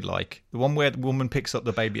gags I did like. The one where the woman picks up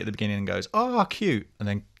the baby at the beginning and goes, "Oh, cute," and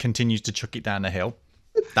then continues to chuck it down the hill.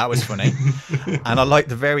 That was funny. And I like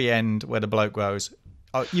the very end where the bloke goes,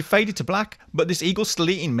 "Oh, you faded to black, but this eagle's still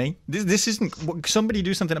eating me. This isn't. Somebody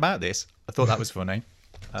do something about this." I thought that was funny.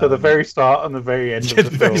 So the very start and the very end. The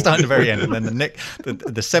very start and the very end, and then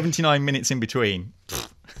the 79 minutes in between.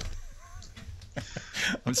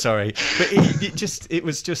 I'm sorry, but it just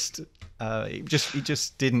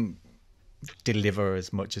didn't deliver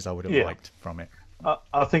as much as I would have liked from it.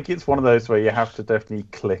 I think it's one of those where you have to definitely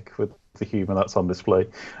click with the humour that's on display.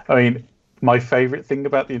 I mean, my favourite thing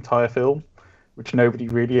about the entire film, which nobody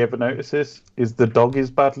really ever notices, is the dog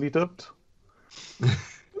is badly dubbed.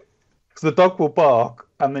 Because the dog will bark,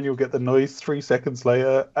 and then you'll get the noise 3 seconds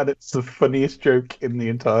later, and it's the funniest joke in the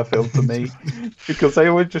entire film to me. Because they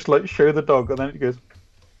always just like show the dog, and then it goes,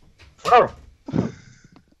 "Arr!"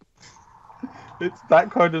 It's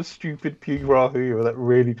that kind of stupid puerile humor that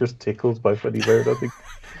really just tickles my funny bone. I think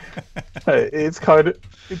it's kind of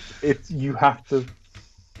you have to.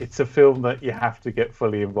 It's a film that you have to get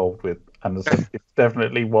fully involved with, and it's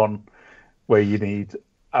definitely one where you need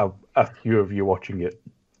a few of you watching it,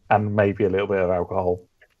 and maybe a little bit of alcohol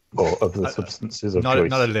or of the substances of choice.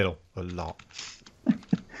 Not a little, a lot.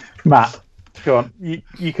 Matt, go on.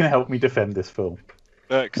 You can help me defend this film.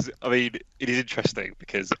 Because I mean, it is interesting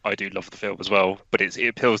because I do love the film as well, but it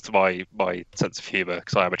appeals to my sense of humour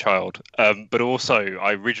because I am a child. But also,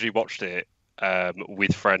 I originally watched it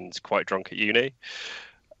with friends, quite drunk at uni.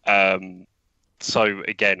 So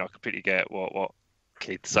again, I completely get what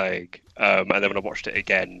Keith's saying. And then when I watched it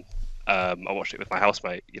again, I watched it with my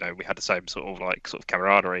housemate. You know, we had the same sort of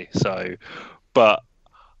camaraderie. So, but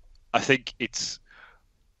I think it's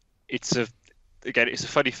a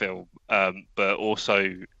funny film, but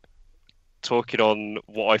also talking on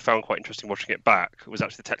what I found quite interesting watching it back was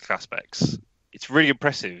actually the technical aspects. It's really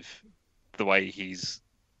impressive the way he's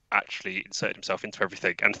actually inserted himself into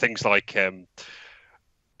everything, and things like I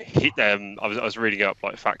was reading up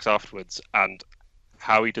like facts afterwards, and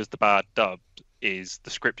how he does the bad dub is the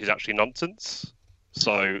script is actually nonsense.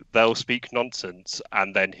 So they'll speak nonsense,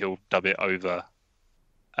 and then he'll dub it over.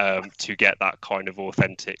 To get that kind of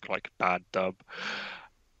authentic, like bad dub,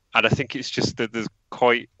 and I think it's just that there's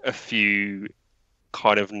quite a few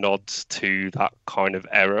kind of nods to that kind of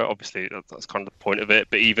era. Obviously, that's kind of the point of it.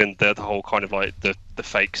 But even the whole kind of like the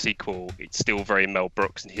fake sequel, it's still very Mel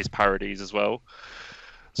Brooks and his parodies as well.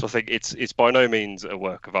 So I think it's by no means a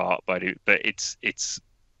work of art, but it's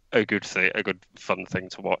a good thing, a good fun thing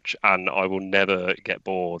to watch, and I will never get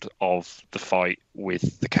bored of the fight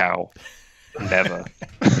with the cow. Never.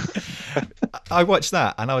 I watched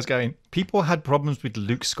that and I was going, people had problems with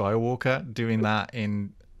Luke Skywalker doing that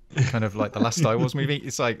in kind of like the last Star Wars movie.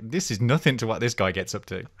 It's like, this is nothing to what this guy gets up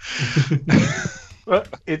to. Well,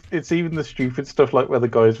 it's even the stupid stuff like where the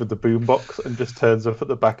guy's with the boombox and just turns up at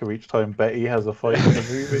the back of each time Betty has a fight in the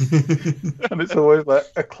movie. And it's always like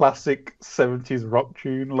a classic 70s rock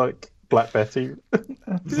tune like Black Betty.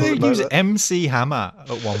 Did they use MC Hammer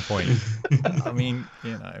at one point? I mean,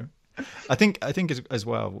 you know. I think as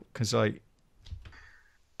well, because I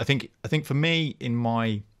think for me in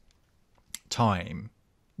my time,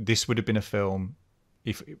 this would have been a film.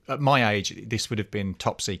 If at my age, this would have been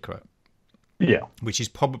Top Secret. Yeah, which is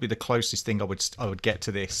probably the closest thing I would get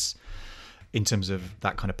to this in terms of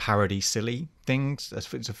that kind of parody, silly things.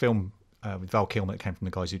 It's a film with Val Kilmer that came from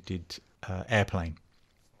the guys who did Airplane,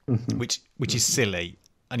 which is silly,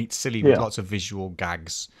 and it's silly with lots of visual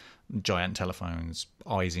gags. Giant telephones,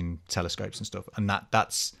 eyes in telescopes and stuff, and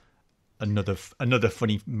that's another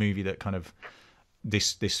funny movie that kind of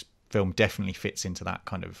this film definitely fits into that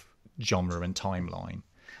kind of genre and timeline.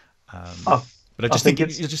 But I just think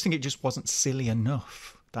it just wasn't silly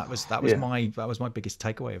enough. That was my biggest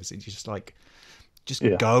takeaway. It just like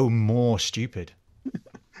go more stupid.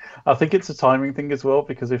 I think it's a timing thing as well,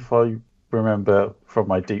 because if I remember from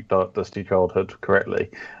my deep dark dusty childhood correctly,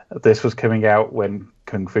 this was coming out when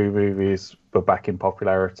kung fu movies were back in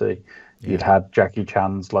popularity. You'd had Jackie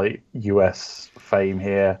Chan's like US fame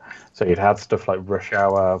here, so you'd had stuff like Rush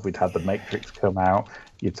Hour, we'd had The Matrix come out,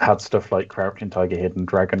 you'd had stuff like Crouching Tiger, Hidden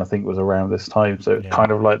Dragon, I think was around this time, so it's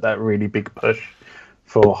kind of like that really big push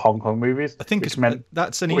for Hong Kong movies. I think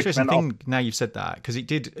that's an interesting thing now you've said that, because it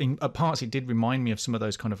did, at parts, it did remind me of some of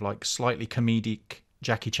those kind of like slightly comedic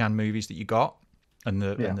Jackie Chan movies that you got, and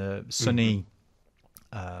the Sunny,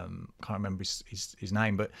 can't remember his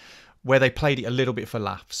name, but where they played it a little bit for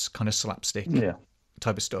laughs, kind of slapstick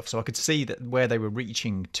type of stuff. So I could see that where they were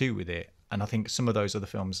reaching to with it, and I think some of those other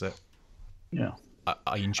films that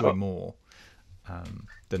I enjoy more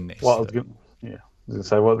than this. What I was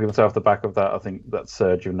going to say off the back of that, I think that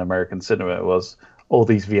surge in American cinema was all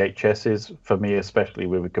these VHSs, for me especially,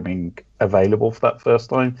 were becoming available for that first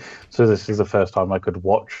time. So this is the first time I could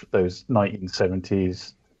watch those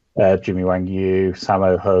 1970s Jimmy Wang Yu,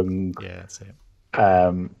 Sammo Hung, that's it.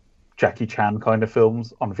 Jackie Chan kind of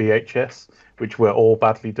films on VHS, which were all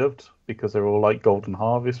badly dubbed because they're all like Golden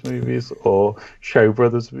Harvest movies or Show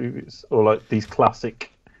Brothers movies, or like these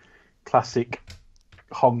classic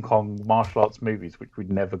Hong Kong martial arts movies, which we'd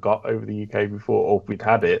never got over the UK before, or we'd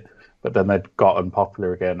had it, but then they'd gotten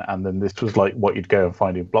popular again. And then this was like what you'd go and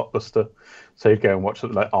find in Blockbuster. So you'd go and watch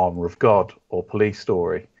something like Armour of God or Police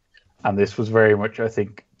Story. And this was very much, I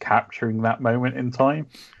think, capturing that moment in time.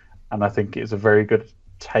 And I think it's a very good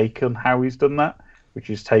take on how he's done that,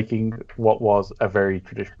 which is taking what was a very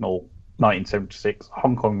traditional 1976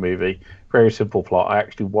 Hong Kong movie, very simple plot. I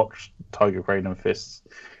actually watched Tiger, Crane and Fists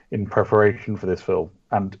in preparation for this film,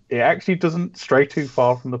 and it actually doesn't stray too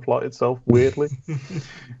far from the plot itself, weirdly.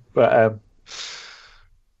 But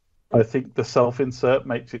I think the self-insert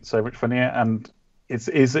makes it so much funnier, and it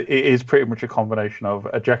is pretty much a combination of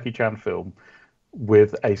a Jackie Chan film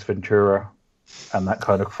with Ace Ventura, and that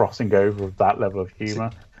kind of crossing over of that level of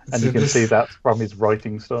humour. And you can see that from his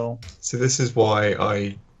writing style. So this is why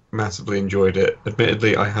I massively enjoyed it.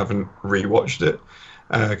 Admittedly, I haven't rewatched it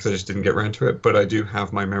because I just didn't get around to it, but I do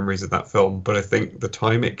have my memories of that film. But I think the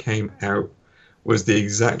time it came out was the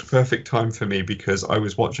exact perfect time for me, because I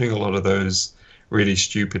was watching a lot of those really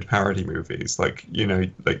stupid parody movies, like, you know,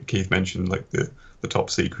 like Keith mentioned, like the Top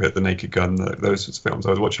Secret, The Naked Gun, those sorts of films. I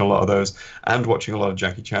was watching a lot of those and watching a lot of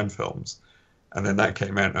Jackie Chan films. And then that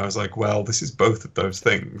came out, and I was like, well, this is both of those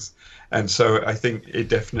things. And so I think it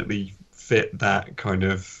definitely fit that kind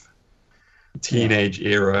of teenage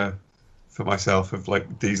era for myself of,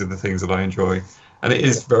 like, these are the things that I enjoy. And it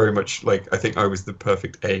is very much, like, I think I was the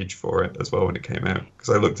perfect age for it as well when it came out.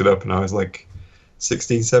 Because I looked it up and I was, like,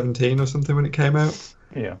 16, 17 or something when it came out.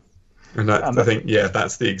 Yeah. And I think, yeah,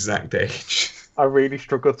 that's the exact age. I really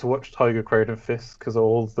struggled to watch Tiger, Crane and Fist because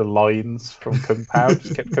all the lines from Kung Pao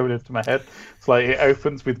just kept coming into my head. It's like it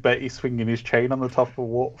opens with Betty swinging his chain on the top of a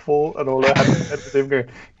waterfall, and all I had in my head was him going,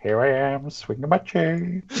 "Here I am, swinging my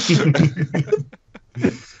chain."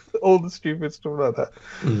 All the stupid stuff like that.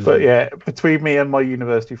 But yeah, between me and my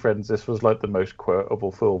university friends, this was like the most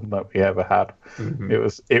quotable film that we ever had.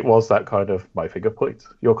 It was that kind of, my finger points.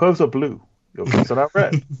 Your clothes are blue. Your clothes are not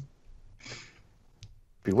red.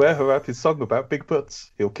 Beware her out his song about big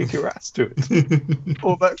butts. He'll kick your ass to it.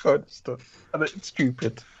 All that kind of stuff. And it's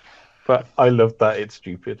stupid. But I love that it's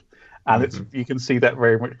stupid. And it's you can see that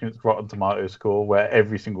very much in its Rotten Tomatoes score, where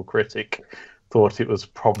every single critic thought it was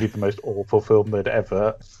probably the most awful film they'd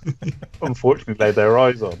ever, unfortunately, laid their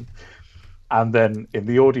eyes on. And then in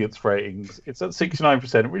the audience ratings, it's at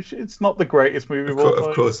 69%, which it's not the greatest movie of all time.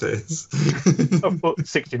 Of course it is.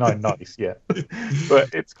 69, nice, yeah.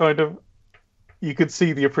 But it's kind of, you could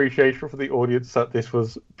see the appreciation from the audience that this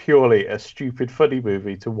was purely a stupid, funny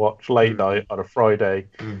movie to watch late night on a Friday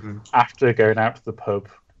after going out to the pub,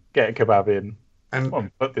 get a kebab in,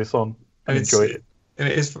 and put this on and enjoy it. And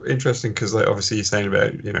it is interesting because, like, obviously you're saying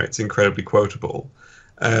about, you know, it's incredibly quotable.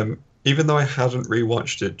 Even though I hadn't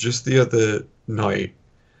rewatched it, just the other night,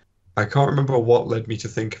 I can't remember what led me to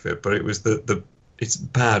think of it, but it was the it's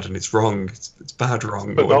bad and it's wrong. It's bad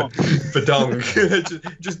wrong. Badong.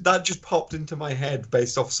 That just popped into my head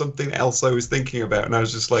based off something else I was thinking about, and I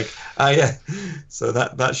was just like, yeah. So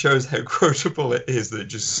that shows how quotable it is, that it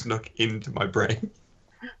just snuck into my brain.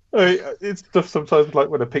 It's stuff sometimes, like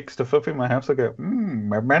when I pick stuff up in my house, I go,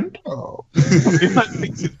 memento. He like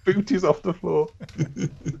picks his booties off the floor.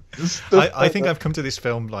 I think I've come to this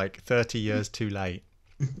film like 30 years too late.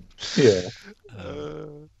 Yeah.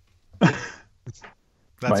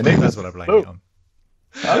 That's what I blame it on.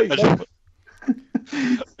 I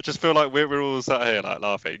just feel like we're all sat here like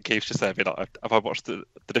laughing. Keith's just there, be like, "Have I watched the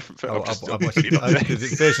different film?"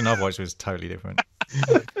 The version I've watched was totally different.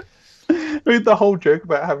 I mean, the whole joke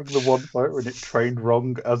about having the one fight when it trained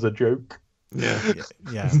wrong as a joke. Yeah. Like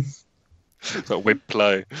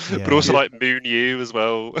Wimplo, but also like Moon U as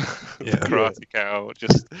well. Karate Cow.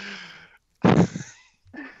 Just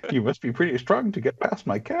you must be pretty strong to get past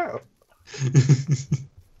my cow.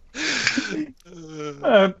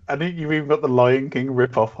 And then you've even got the Lion King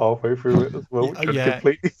rip-off halfway through it as well, which I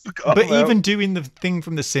completely forgot But about. even doing the thing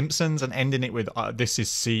from The Simpsons and ending it with "This is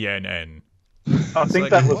CNN." I think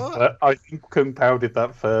that was. I think Kung Pao did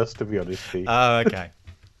that first, to be honest. Oh, okay.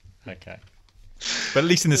 But at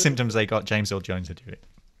least in The Simpsons, they got James Earl Jones to do it.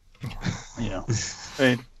 Yeah. I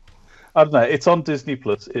mean, I don't know. It's on Disney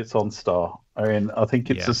Plus. It's on Star. I mean, I think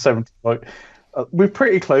it's a 75. We're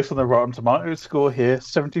pretty close on the Rotten Tomatoes score here.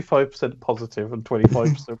 75% positive and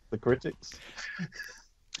 25% for the critics.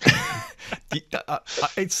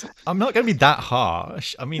 I'm not going to be that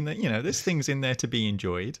harsh. I mean, you know, there's things in there to be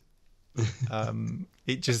enjoyed.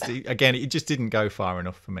 It just didn't go far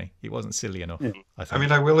enough for me. It wasn't silly enough. I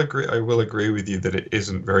mean, I will agree with you that it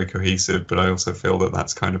isn't very cohesive, but I also feel that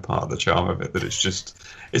that's kind of part of the charm of it, that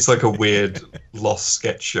it's like a weird lost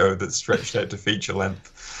sketch show that's stretched out to feature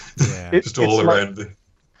length. Just all around.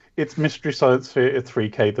 It's Mystery Science Theater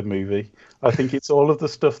 3K, the movie. I think it's all of the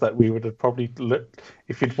stuff that we would have probably looked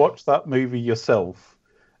if you'd watched that movie yourself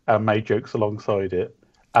and made jokes alongside it,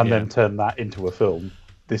 and then turned that into a film.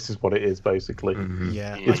 this is what it is, basically.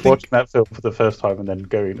 Yeah, It's watching that film for the first time and then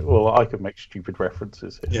going, well, I can make stupid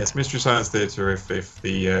references here. Yeah, it's Mystery Science Theatre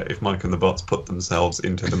if Mike and the Bots put themselves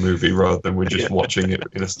into the movie rather than we're just watching it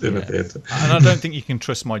in a theatre. And I don't think you can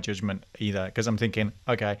trust my judgment either, because I'm thinking,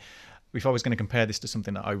 okay, if I was going to compare this to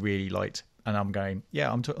something that I really liked, and I'm going,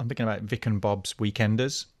 I'm thinking about Vic and Bob's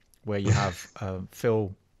Weekenders, where you have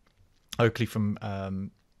Phil Oakley from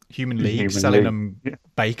Human League selling them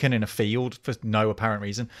bacon in a field for no apparent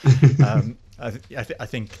reason. I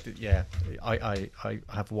think that, I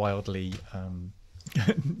have wildly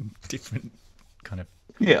different kind of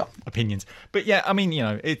opinions. But yeah, I mean,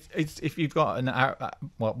 it's if you've got an hour,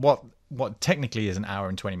 what technically is an hour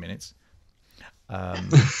and 20 minutes.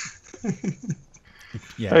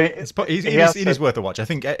 Yeah, I mean, it is worth a watch. I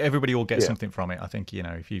think everybody will get something from it. I think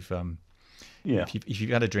if you've if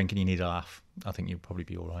you've had a drink and you need a laugh, I think you'll probably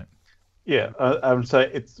be all right. Yeah, I would say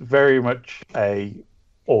it's very much a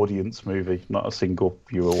audience movie, not a single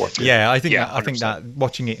viewer watching. Yeah, I think that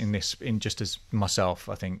watching it in just as myself,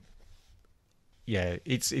 I think,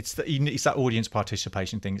 it's that audience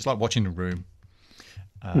participation thing. It's like watching The Room.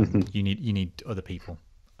 You need other people,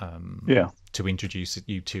 to introduce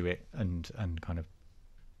you to it and kind of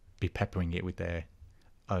be peppering it with their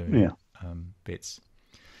own bits.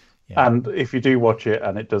 Yeah. And if you do watch it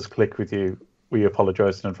and it does click with you, we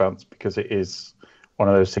apologise in advance, because it is one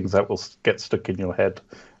of those things that will get stuck in your head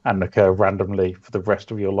and occur randomly for the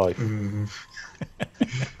rest of your life.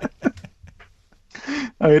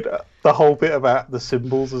 I mean, the whole bit about the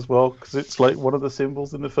symbols as well, because it's like one of the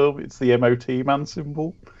symbols in the film, it's the MOT man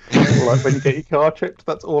symbol. Like when you get your car checked,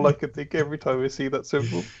 that's all I can think every time I see that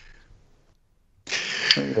symbol.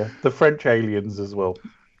 The French aliens as well.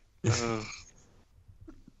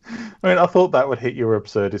 I mean, I thought that would hit your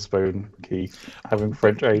absurdist bone, Keith, having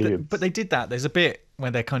French aliens. But they did that. There's a bit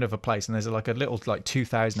where they're kind of a place, and there's like a little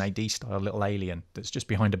 2000 AD style little alien that's just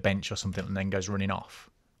behind a bench or something, and then goes running off.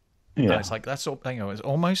 Yeah, and it's like that's all. It's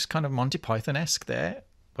almost kind of Monty Python-esque there.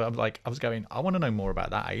 But I was going, I want to know more about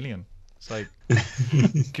that alien. It's like,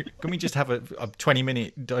 can we just have a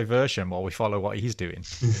 20-minute diversion while we follow what he's doing?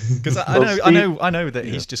 Because I know that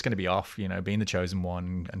he's just going to be off, being the chosen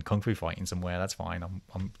one and kung fu fighting somewhere. That's fine.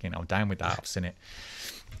 I'm down with that. I've seen it.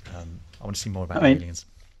 I want to see more about aliens.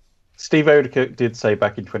 Steve Odekirk did say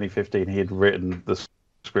back in 2015 he had written the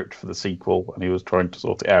script for the sequel and he was trying to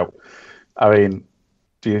sort it out. I mean,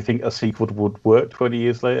 do you think a sequel would work 20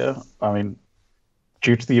 years later? I mean,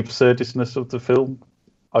 due to the absurdistness of the film,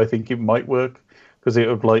 I think it might work, because it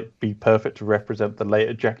would be perfect to represent the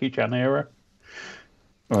later Jackie Chan era.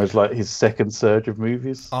 It was like his second surge of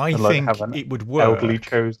movies. I think it would work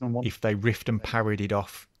if they riffed and parodied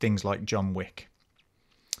off things like John Wick,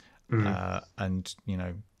 and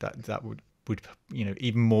that would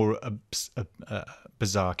even more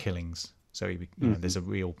bizarre killings. So there's a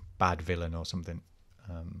real bad villain or something.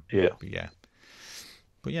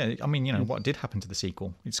 But yeah, I mean, what did happen to the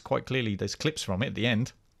sequel? It's quite clearly there's clips from it at the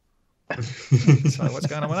end. So what's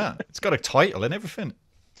going on with that? It's got a title and everything.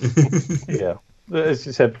 Yeah, as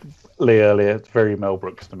you said, Leigh, earlier, it's very Mel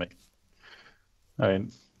Brooks to me. I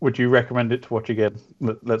mean, would you recommend it to watch again?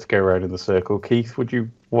 Let's go around in the circle. Keith, would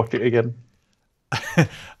you watch it again?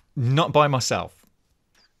 Not by myself.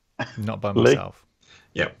 Not by myself.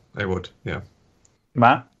 Yeah, I would. Yeah.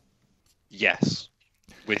 Matt? Yes,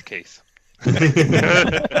 with Keith.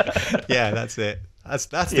 Yeah, that's it. That's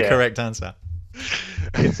the correct answer.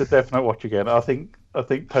 It's a definite watch again. I think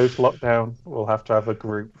post lockdown we'll have to have a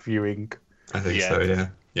group viewing. I think so.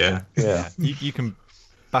 Yeah. You can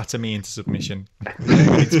batter me into submission.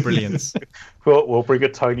 It's brilliance. We'll bring a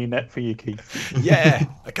tiny net for you, Keith. Yeah,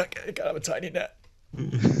 I can't have a tiny net.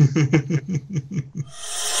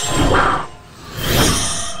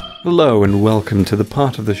 Hello and welcome to the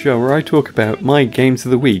part of the show where I talk about my games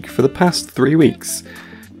of the week for the past 3 weeks.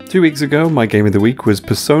 2 weeks ago, my game of the week was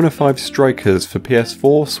Persona 5 Strikers for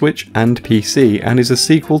PS4, Switch and PC, and is a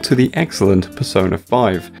sequel to the excellent Persona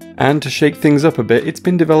 5. And to shake things up a bit, it's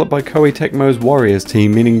been developed by Koei Tecmo's Warriors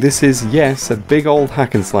team, meaning this is, yes, a big old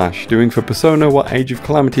hack and slash, doing for Persona what Age of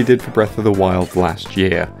Calamity did for Breath of the Wild last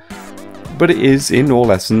year. But it is, in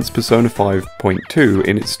all essence, Persona 5.2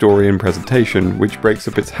 in its story and presentation, which breaks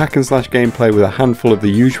up its hack and slash gameplay with a handful of the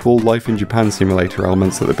usual Life in Japan simulator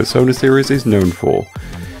elements that the Persona series is known for.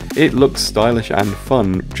 It looks stylish and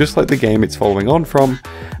fun, just like the game it's following on from,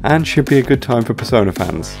 and should be a good time for Persona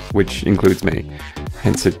fans, which includes me,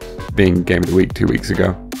 hence it being Game of the Week 2 weeks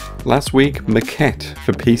ago. Last week, Maquette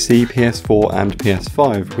for PC, PS4 and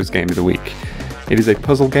PS5 was Game of the Week. It is a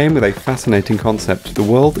puzzle game with a fascinating concept. The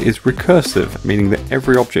world is recursive, meaning that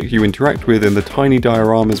every object you interact with in the tiny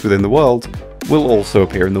dioramas within the world will also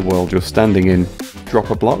appear in the world you're standing in. Drop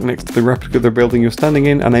a block next to the replica of the building you're standing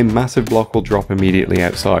in, and a massive block will drop immediately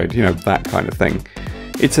outside, that kind of thing.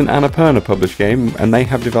 It's an Annapurna published game, and they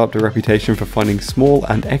have developed a reputation for finding small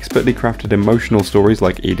and expertly crafted emotional stories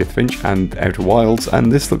like Edith Finch and Outer Wilds,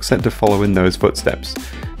 and this looks set to follow in those footsteps.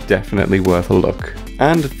 Definitely worth a look.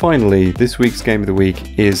 And finally, this week's Game of the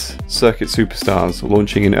Week is Circuit Superstars,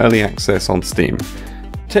 launching in early access on Steam.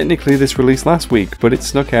 Technically this released last week, but it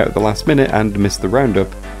snuck out at the last minute and missed the roundup,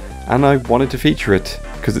 and I wanted to feature it,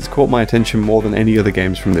 because it's caught my attention more than any other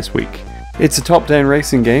games from this week. It's a top-down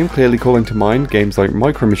racing game, clearly calling to mind games like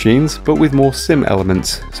Micro Machines, but with more sim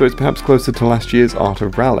elements, so it's perhaps closer to last year's Art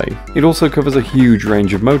of Rally. It also covers a huge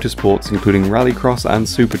range of motorsports, including rallycross and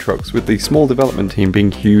super trucks, with the small development team being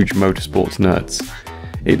huge motorsports nerds.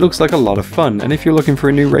 It looks like a lot of fun, and if you're looking for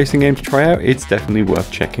a new racing game to try out, it's definitely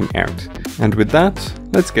worth checking out. And with that,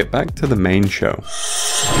 let's get back to the main show.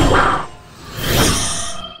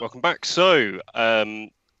 Welcome back. So,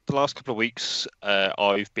 the last couple of weeks,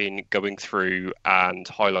 I've been going through and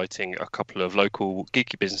highlighting a couple of local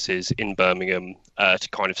geeky businesses in Birmingham to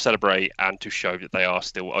kind of celebrate and to show that they are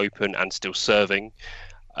still open and still serving,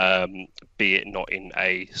 be it not in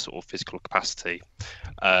a sort of physical capacity.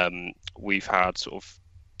 We've had sort of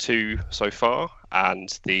 2 so far,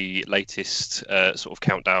 and the latest sort of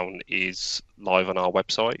countdown is live on our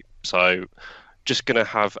website. So just going to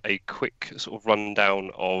have a quick sort of rundown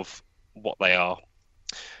of what they are.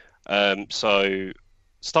 So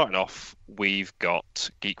starting off, we've got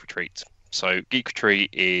Geek Retreat. So Geek Retreat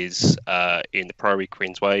is in the Priory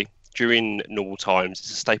Queensway. During normal times, it's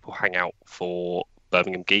a staple hangout for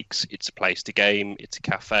Birmingham geeks. It's a place to game, it's a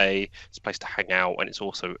cafe, it's a place to hang out, and it's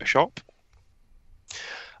also a shop.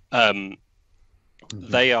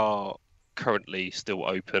 They are currently still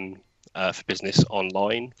open for business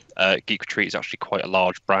online. Geek Retreat is actually quite a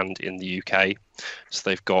large brand in the UK, so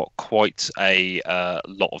they've got quite a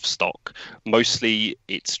lot of stock. Mostly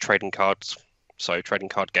it's trading cards, so trading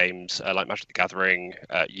card games like Magic the Gathering,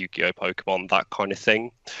 Yu-Gi-Oh, Pokemon, that kind of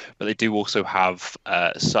thing. But they do also have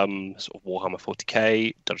some sort of Warhammer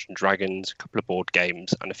 40k, Dungeons and Dragons, a couple of board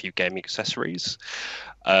games, and a few gaming accessories.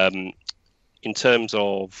 In terms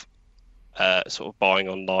of sort of buying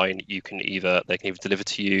online, they can either deliver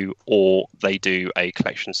to you, or they do a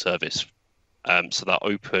collection service. So they're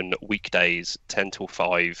open weekdays 10 till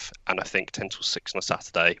 5, and I think 10 till 6 on a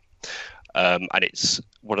Saturday. And it's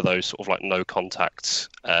one of those sort of like no contact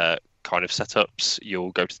kind of setups.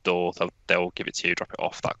 You'll go to the door, they'll give it to you, drop it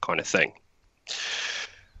off, that kind of thing.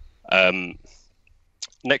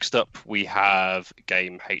 Next up, we have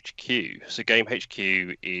Game HQ. So Game HQ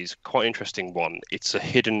is quite an interesting one. It's a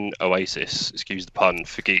hidden oasis, excuse the pun,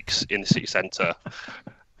 for geeks in the city centre.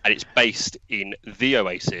 And it's based in the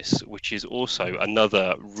Oasis, which is also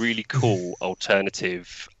another really cool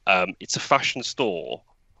alternative. It's a fashion store,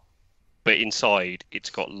 but inside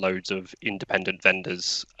it's got loads of independent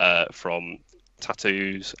vendors, from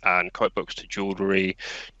tattoos and comic books to jewellery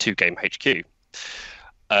to Game HQ.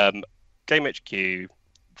 Game HQ,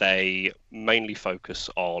 they mainly focus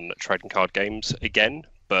on trading card games again,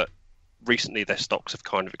 but recently their stocks have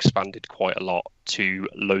kind of expanded quite a lot to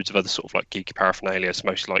loads of other sort of like geeky paraphernalia, so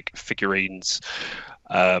mostly like figurines,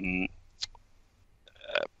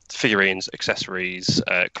 accessories,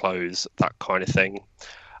 clothes, that kind of thing.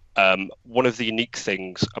 One of the unique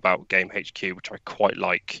things about Game HQ, which I quite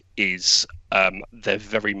like, is they're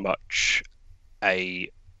very much a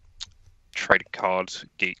trading card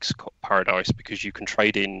geeks paradise, because you can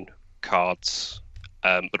trade in cards,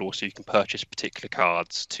 but also you can purchase particular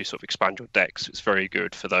cards to sort of expand your decks. It's very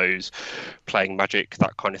good for those playing Magic,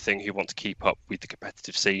 that kind of thing, who want to keep up with the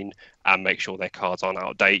competitive scene and make sure their cards aren't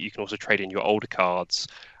out of date. You can also trade in your older cards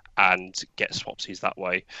and get swapsies that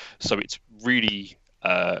way. So it's really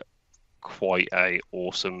quite a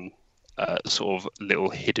awesome sort of little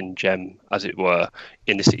hidden gem, as it were,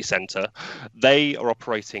 in the city centre. They are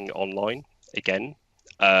operating online again.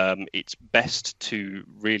 It's best to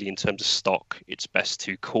really, in terms of stock, it's best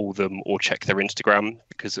to call them or check their Instagram,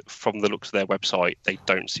 because from the looks of their website, they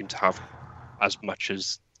don't seem to have as much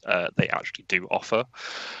as they actually do offer.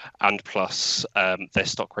 And plus, their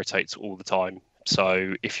stock rotates all the time.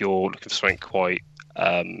 So if you're looking for something quite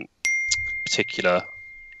particular,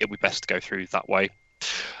 it'll be best to go through that way.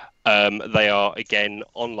 They are, again,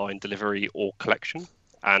 online delivery or collection.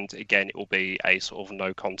 And again, it will be a sort of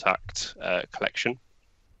no contact collection.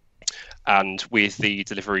 And with the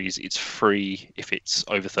deliveries, it's free if it's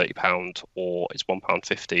over £30, or it's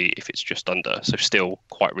 £1.50 if it's just under. So still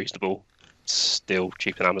quite reasonable, still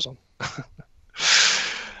cheaper than Amazon.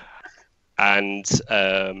 And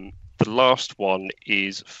the last one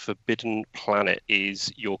is Forbidden Planet,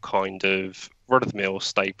 is your kind of run-of-the-mill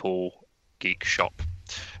staple geek shop.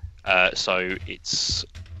 So it's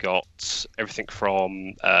got everything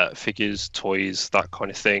from figures, toys, that kind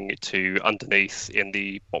of thing, to underneath in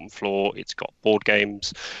the bottom floor, it's got board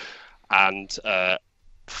games and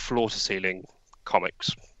floor-to-ceiling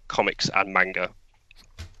comics and manga.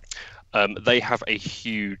 They have a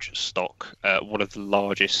huge stock, one of the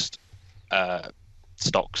largest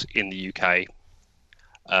stocks in the UK,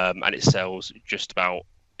 and it sells just about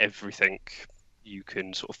everything you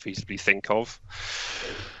can sort of feasibly think of.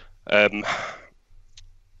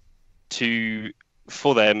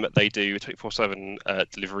 For them, they do a 24/7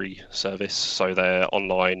 delivery service, so they're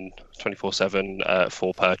online 24/7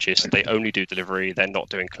 for purchase. They only do delivery; they're not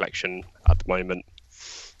doing collection at the moment.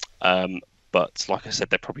 But like I said,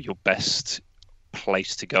 they're probably your best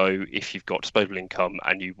place to go if you've got disposable income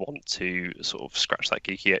and you want to sort of scratch that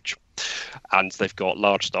geeky itch. And they've got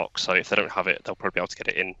large stock, so if they don't have it, they'll probably be able to get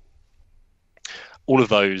it in. All of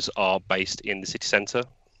those are based in the city centre,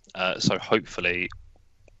 so hopefully,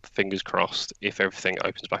 fingers crossed, if everything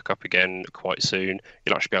opens back up again quite soon,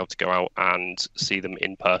 you'll actually be able to go out and see them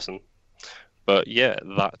in person. But yeah,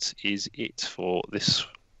 that is it for this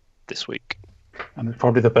week. And it's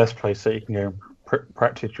probably the best place that you can go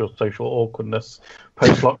practice your social awkwardness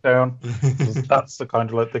post-lockdown. That's the kind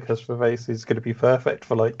of like the customer base is going to be perfect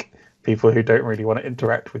for like people who don't really want to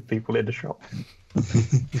interact with people in the shop,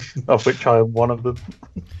 of which I am one of them.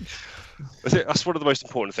 I think that's one of the most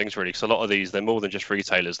important things, really, because a lot of these, they're more than just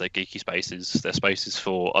retailers. They're geeky spaces. They're spaces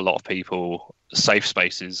for a lot of people, safe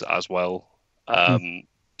spaces as well.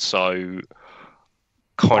 So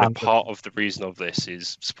kind of part of the reason of this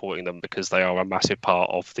is supporting them because they are a massive part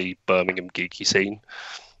of the Birmingham geeky scene.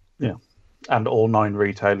 Yeah. And all 9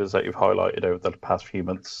 retailers that you've highlighted over the past few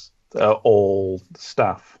months, all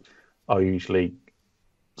staff are usually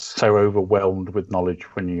so overwhelmed with knowledge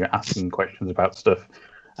when you're asking questions about stuff.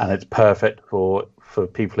 And it's perfect for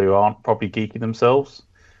people who aren't probably geeky themselves.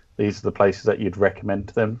 These are the places that you'd recommend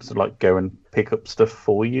to them to like go and pick up stuff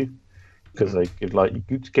for you, because they could like you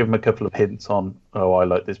could give them a couple of hints on, oh, I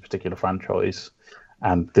like this particular franchise,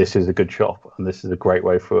 and this is a good shop, and this is a great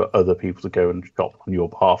way for other people to go and shop on your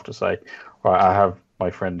behalf to say, right, I have my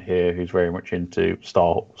friend here who's very much into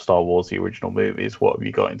Star Wars, the original movies. What have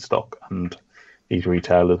you got in stock? And these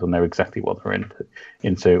retailers and know exactly what they're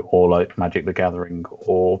into, or like Magic the Gathering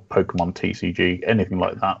or Pokemon TCG, anything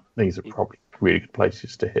like that. These are probably really good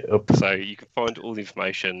places to hit up. So you can find all the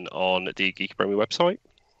information on the Geeky Brummie website.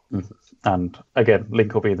 And again,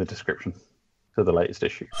 link will be in the description to the latest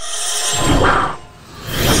issue.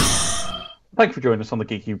 Thank you for joining us on the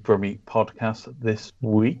Geeky Brummie podcast this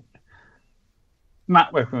week.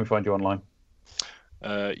 Matt, where can we find you online?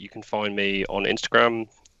 You can find me on Instagram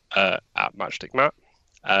at MatchstickMatt,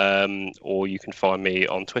 or you can find me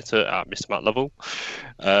on Twitter at Mr. Matt Lovell.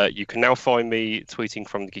 You can now find me tweeting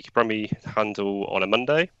from the Geeky Brummie handle on a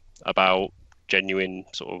Monday about genuine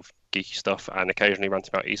sort of geeky stuff and occasionally ranting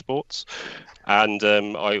about esports. And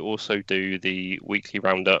I also do the weekly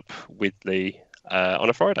roundup with Leigh on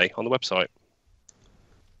a Friday on the website.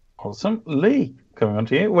 Awesome. Leigh, coming on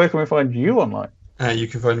to you. Where can we find you online? You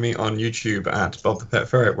can find me on YouTube at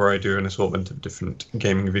BobThePetFerret, where I do an assortment of different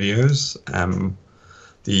gaming videos.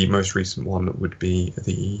 The most recent one would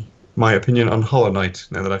be my opinion on Hollow Knight,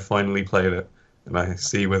 now that I finally played it, and I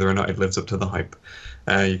see whether or not it lives up to the hype.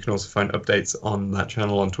 You can also find updates on that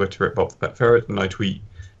channel on Twitter at BobThePetFerret, and I tweet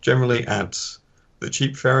generally at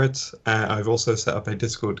TheCheapFerret. I've also set up a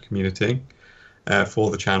Discord community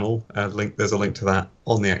for the channel. There's a link to that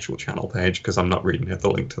on the actual channel page, because I'm not reading the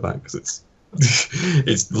link to that because it's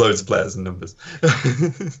it's loads of letters and numbers.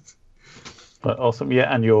 But awesome,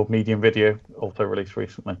 yeah. And your Medium video also released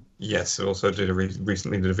recently. Yes, I also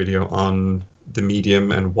recently did a video on the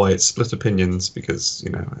Medium and why it's split opinions, because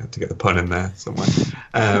I had to get the pun in there somewhere.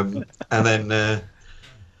 And then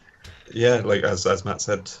like as Matt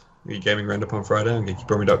said, the gaming roundup on Friday on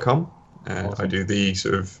geekybrummie.com. Awesome. I do the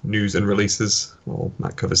sort of news and releases, while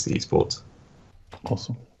Matt covers the esports.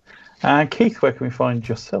 Awesome. And Keith, where can we find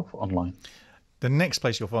yourself online? The next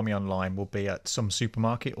place you'll find me online will be at some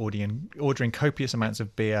supermarket ordering copious amounts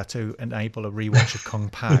of beer to enable a rewatch of Kung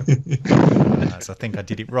Pao. So I think I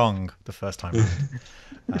did it wrong the first time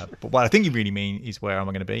around. But what I think you really mean is where am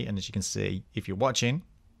I going to be? And as you can see, if you're watching,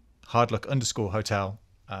 hardluck_hotel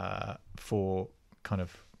for kind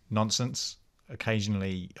of nonsense,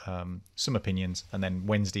 occasionally some opinions, and then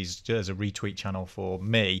Wednesdays as a retweet channel for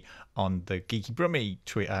me on the Geeky Brummie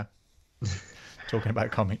Twitter, talking about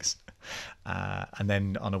comics. And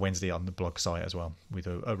then on a Wednesday on the blog site as well, with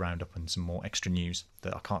a roundup and some more extra news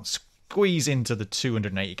that I can't squeeze into the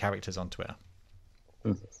 280 characters on Twitter.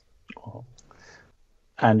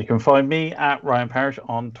 And you can find me at Ryan Parrish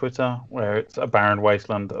on Twitter, where it's a barren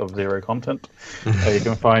wasteland of zero content. You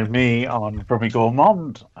can find me on Brummie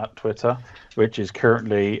Gourmand at Twitter, which is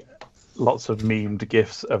currently lots of memed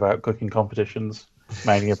GIFs about cooking competitions,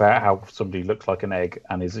 mainly about how somebody looks like an egg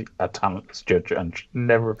and is a talentless judge and should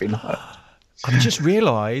never have been hurt. I've just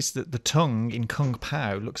realised that the tongue in Kung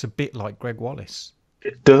Pao looks a bit like Greg Wallace.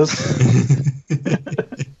 It does.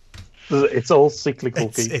 It's all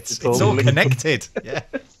cyclical. It's all connected. Yeah.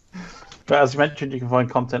 But as mentioned, you can find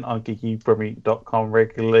content on geekybrummie.com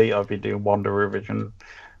regularly. I've been doing Wonder Revision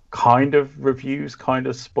kind of reviews, kind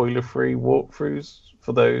of spoiler-free walkthroughs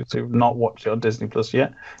for those who've not watched it on Disney Plus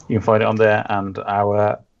yet. You can find it on there, and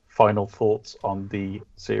our final thoughts on the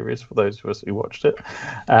series for those of us who watched it.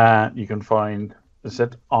 You can find, as I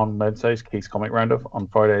said, on Wednesdays, Keith's Comic Roundup. On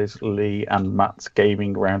Fridays, Leigh and Matt's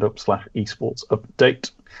Gaming Roundup / esports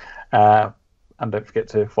update. And don't forget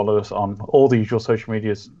to follow us on all the usual social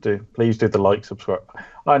medias. Please do the like, subscribe.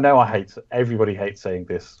 I know everybody hates saying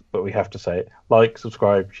this, but we have to say it. Like,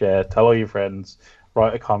 subscribe, share, tell all your friends,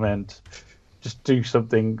 write a comment. Just do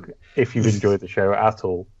something if you've enjoyed the show at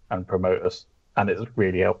all and promote us. And it's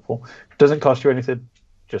really helpful. It doesn't cost you anything.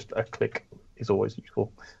 Just a click is always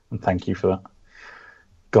useful. And thank you for that.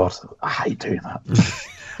 God, I hate doing that.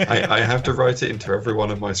 I have to write it into every one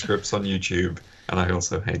of my scripts on YouTube, and I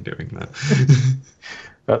also hate doing that.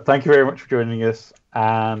 But thank you very much for joining us,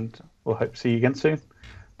 and we'll hope to see you again soon.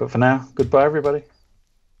 But for now, goodbye, everybody.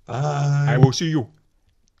 Bye. I will see you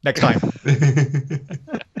next time.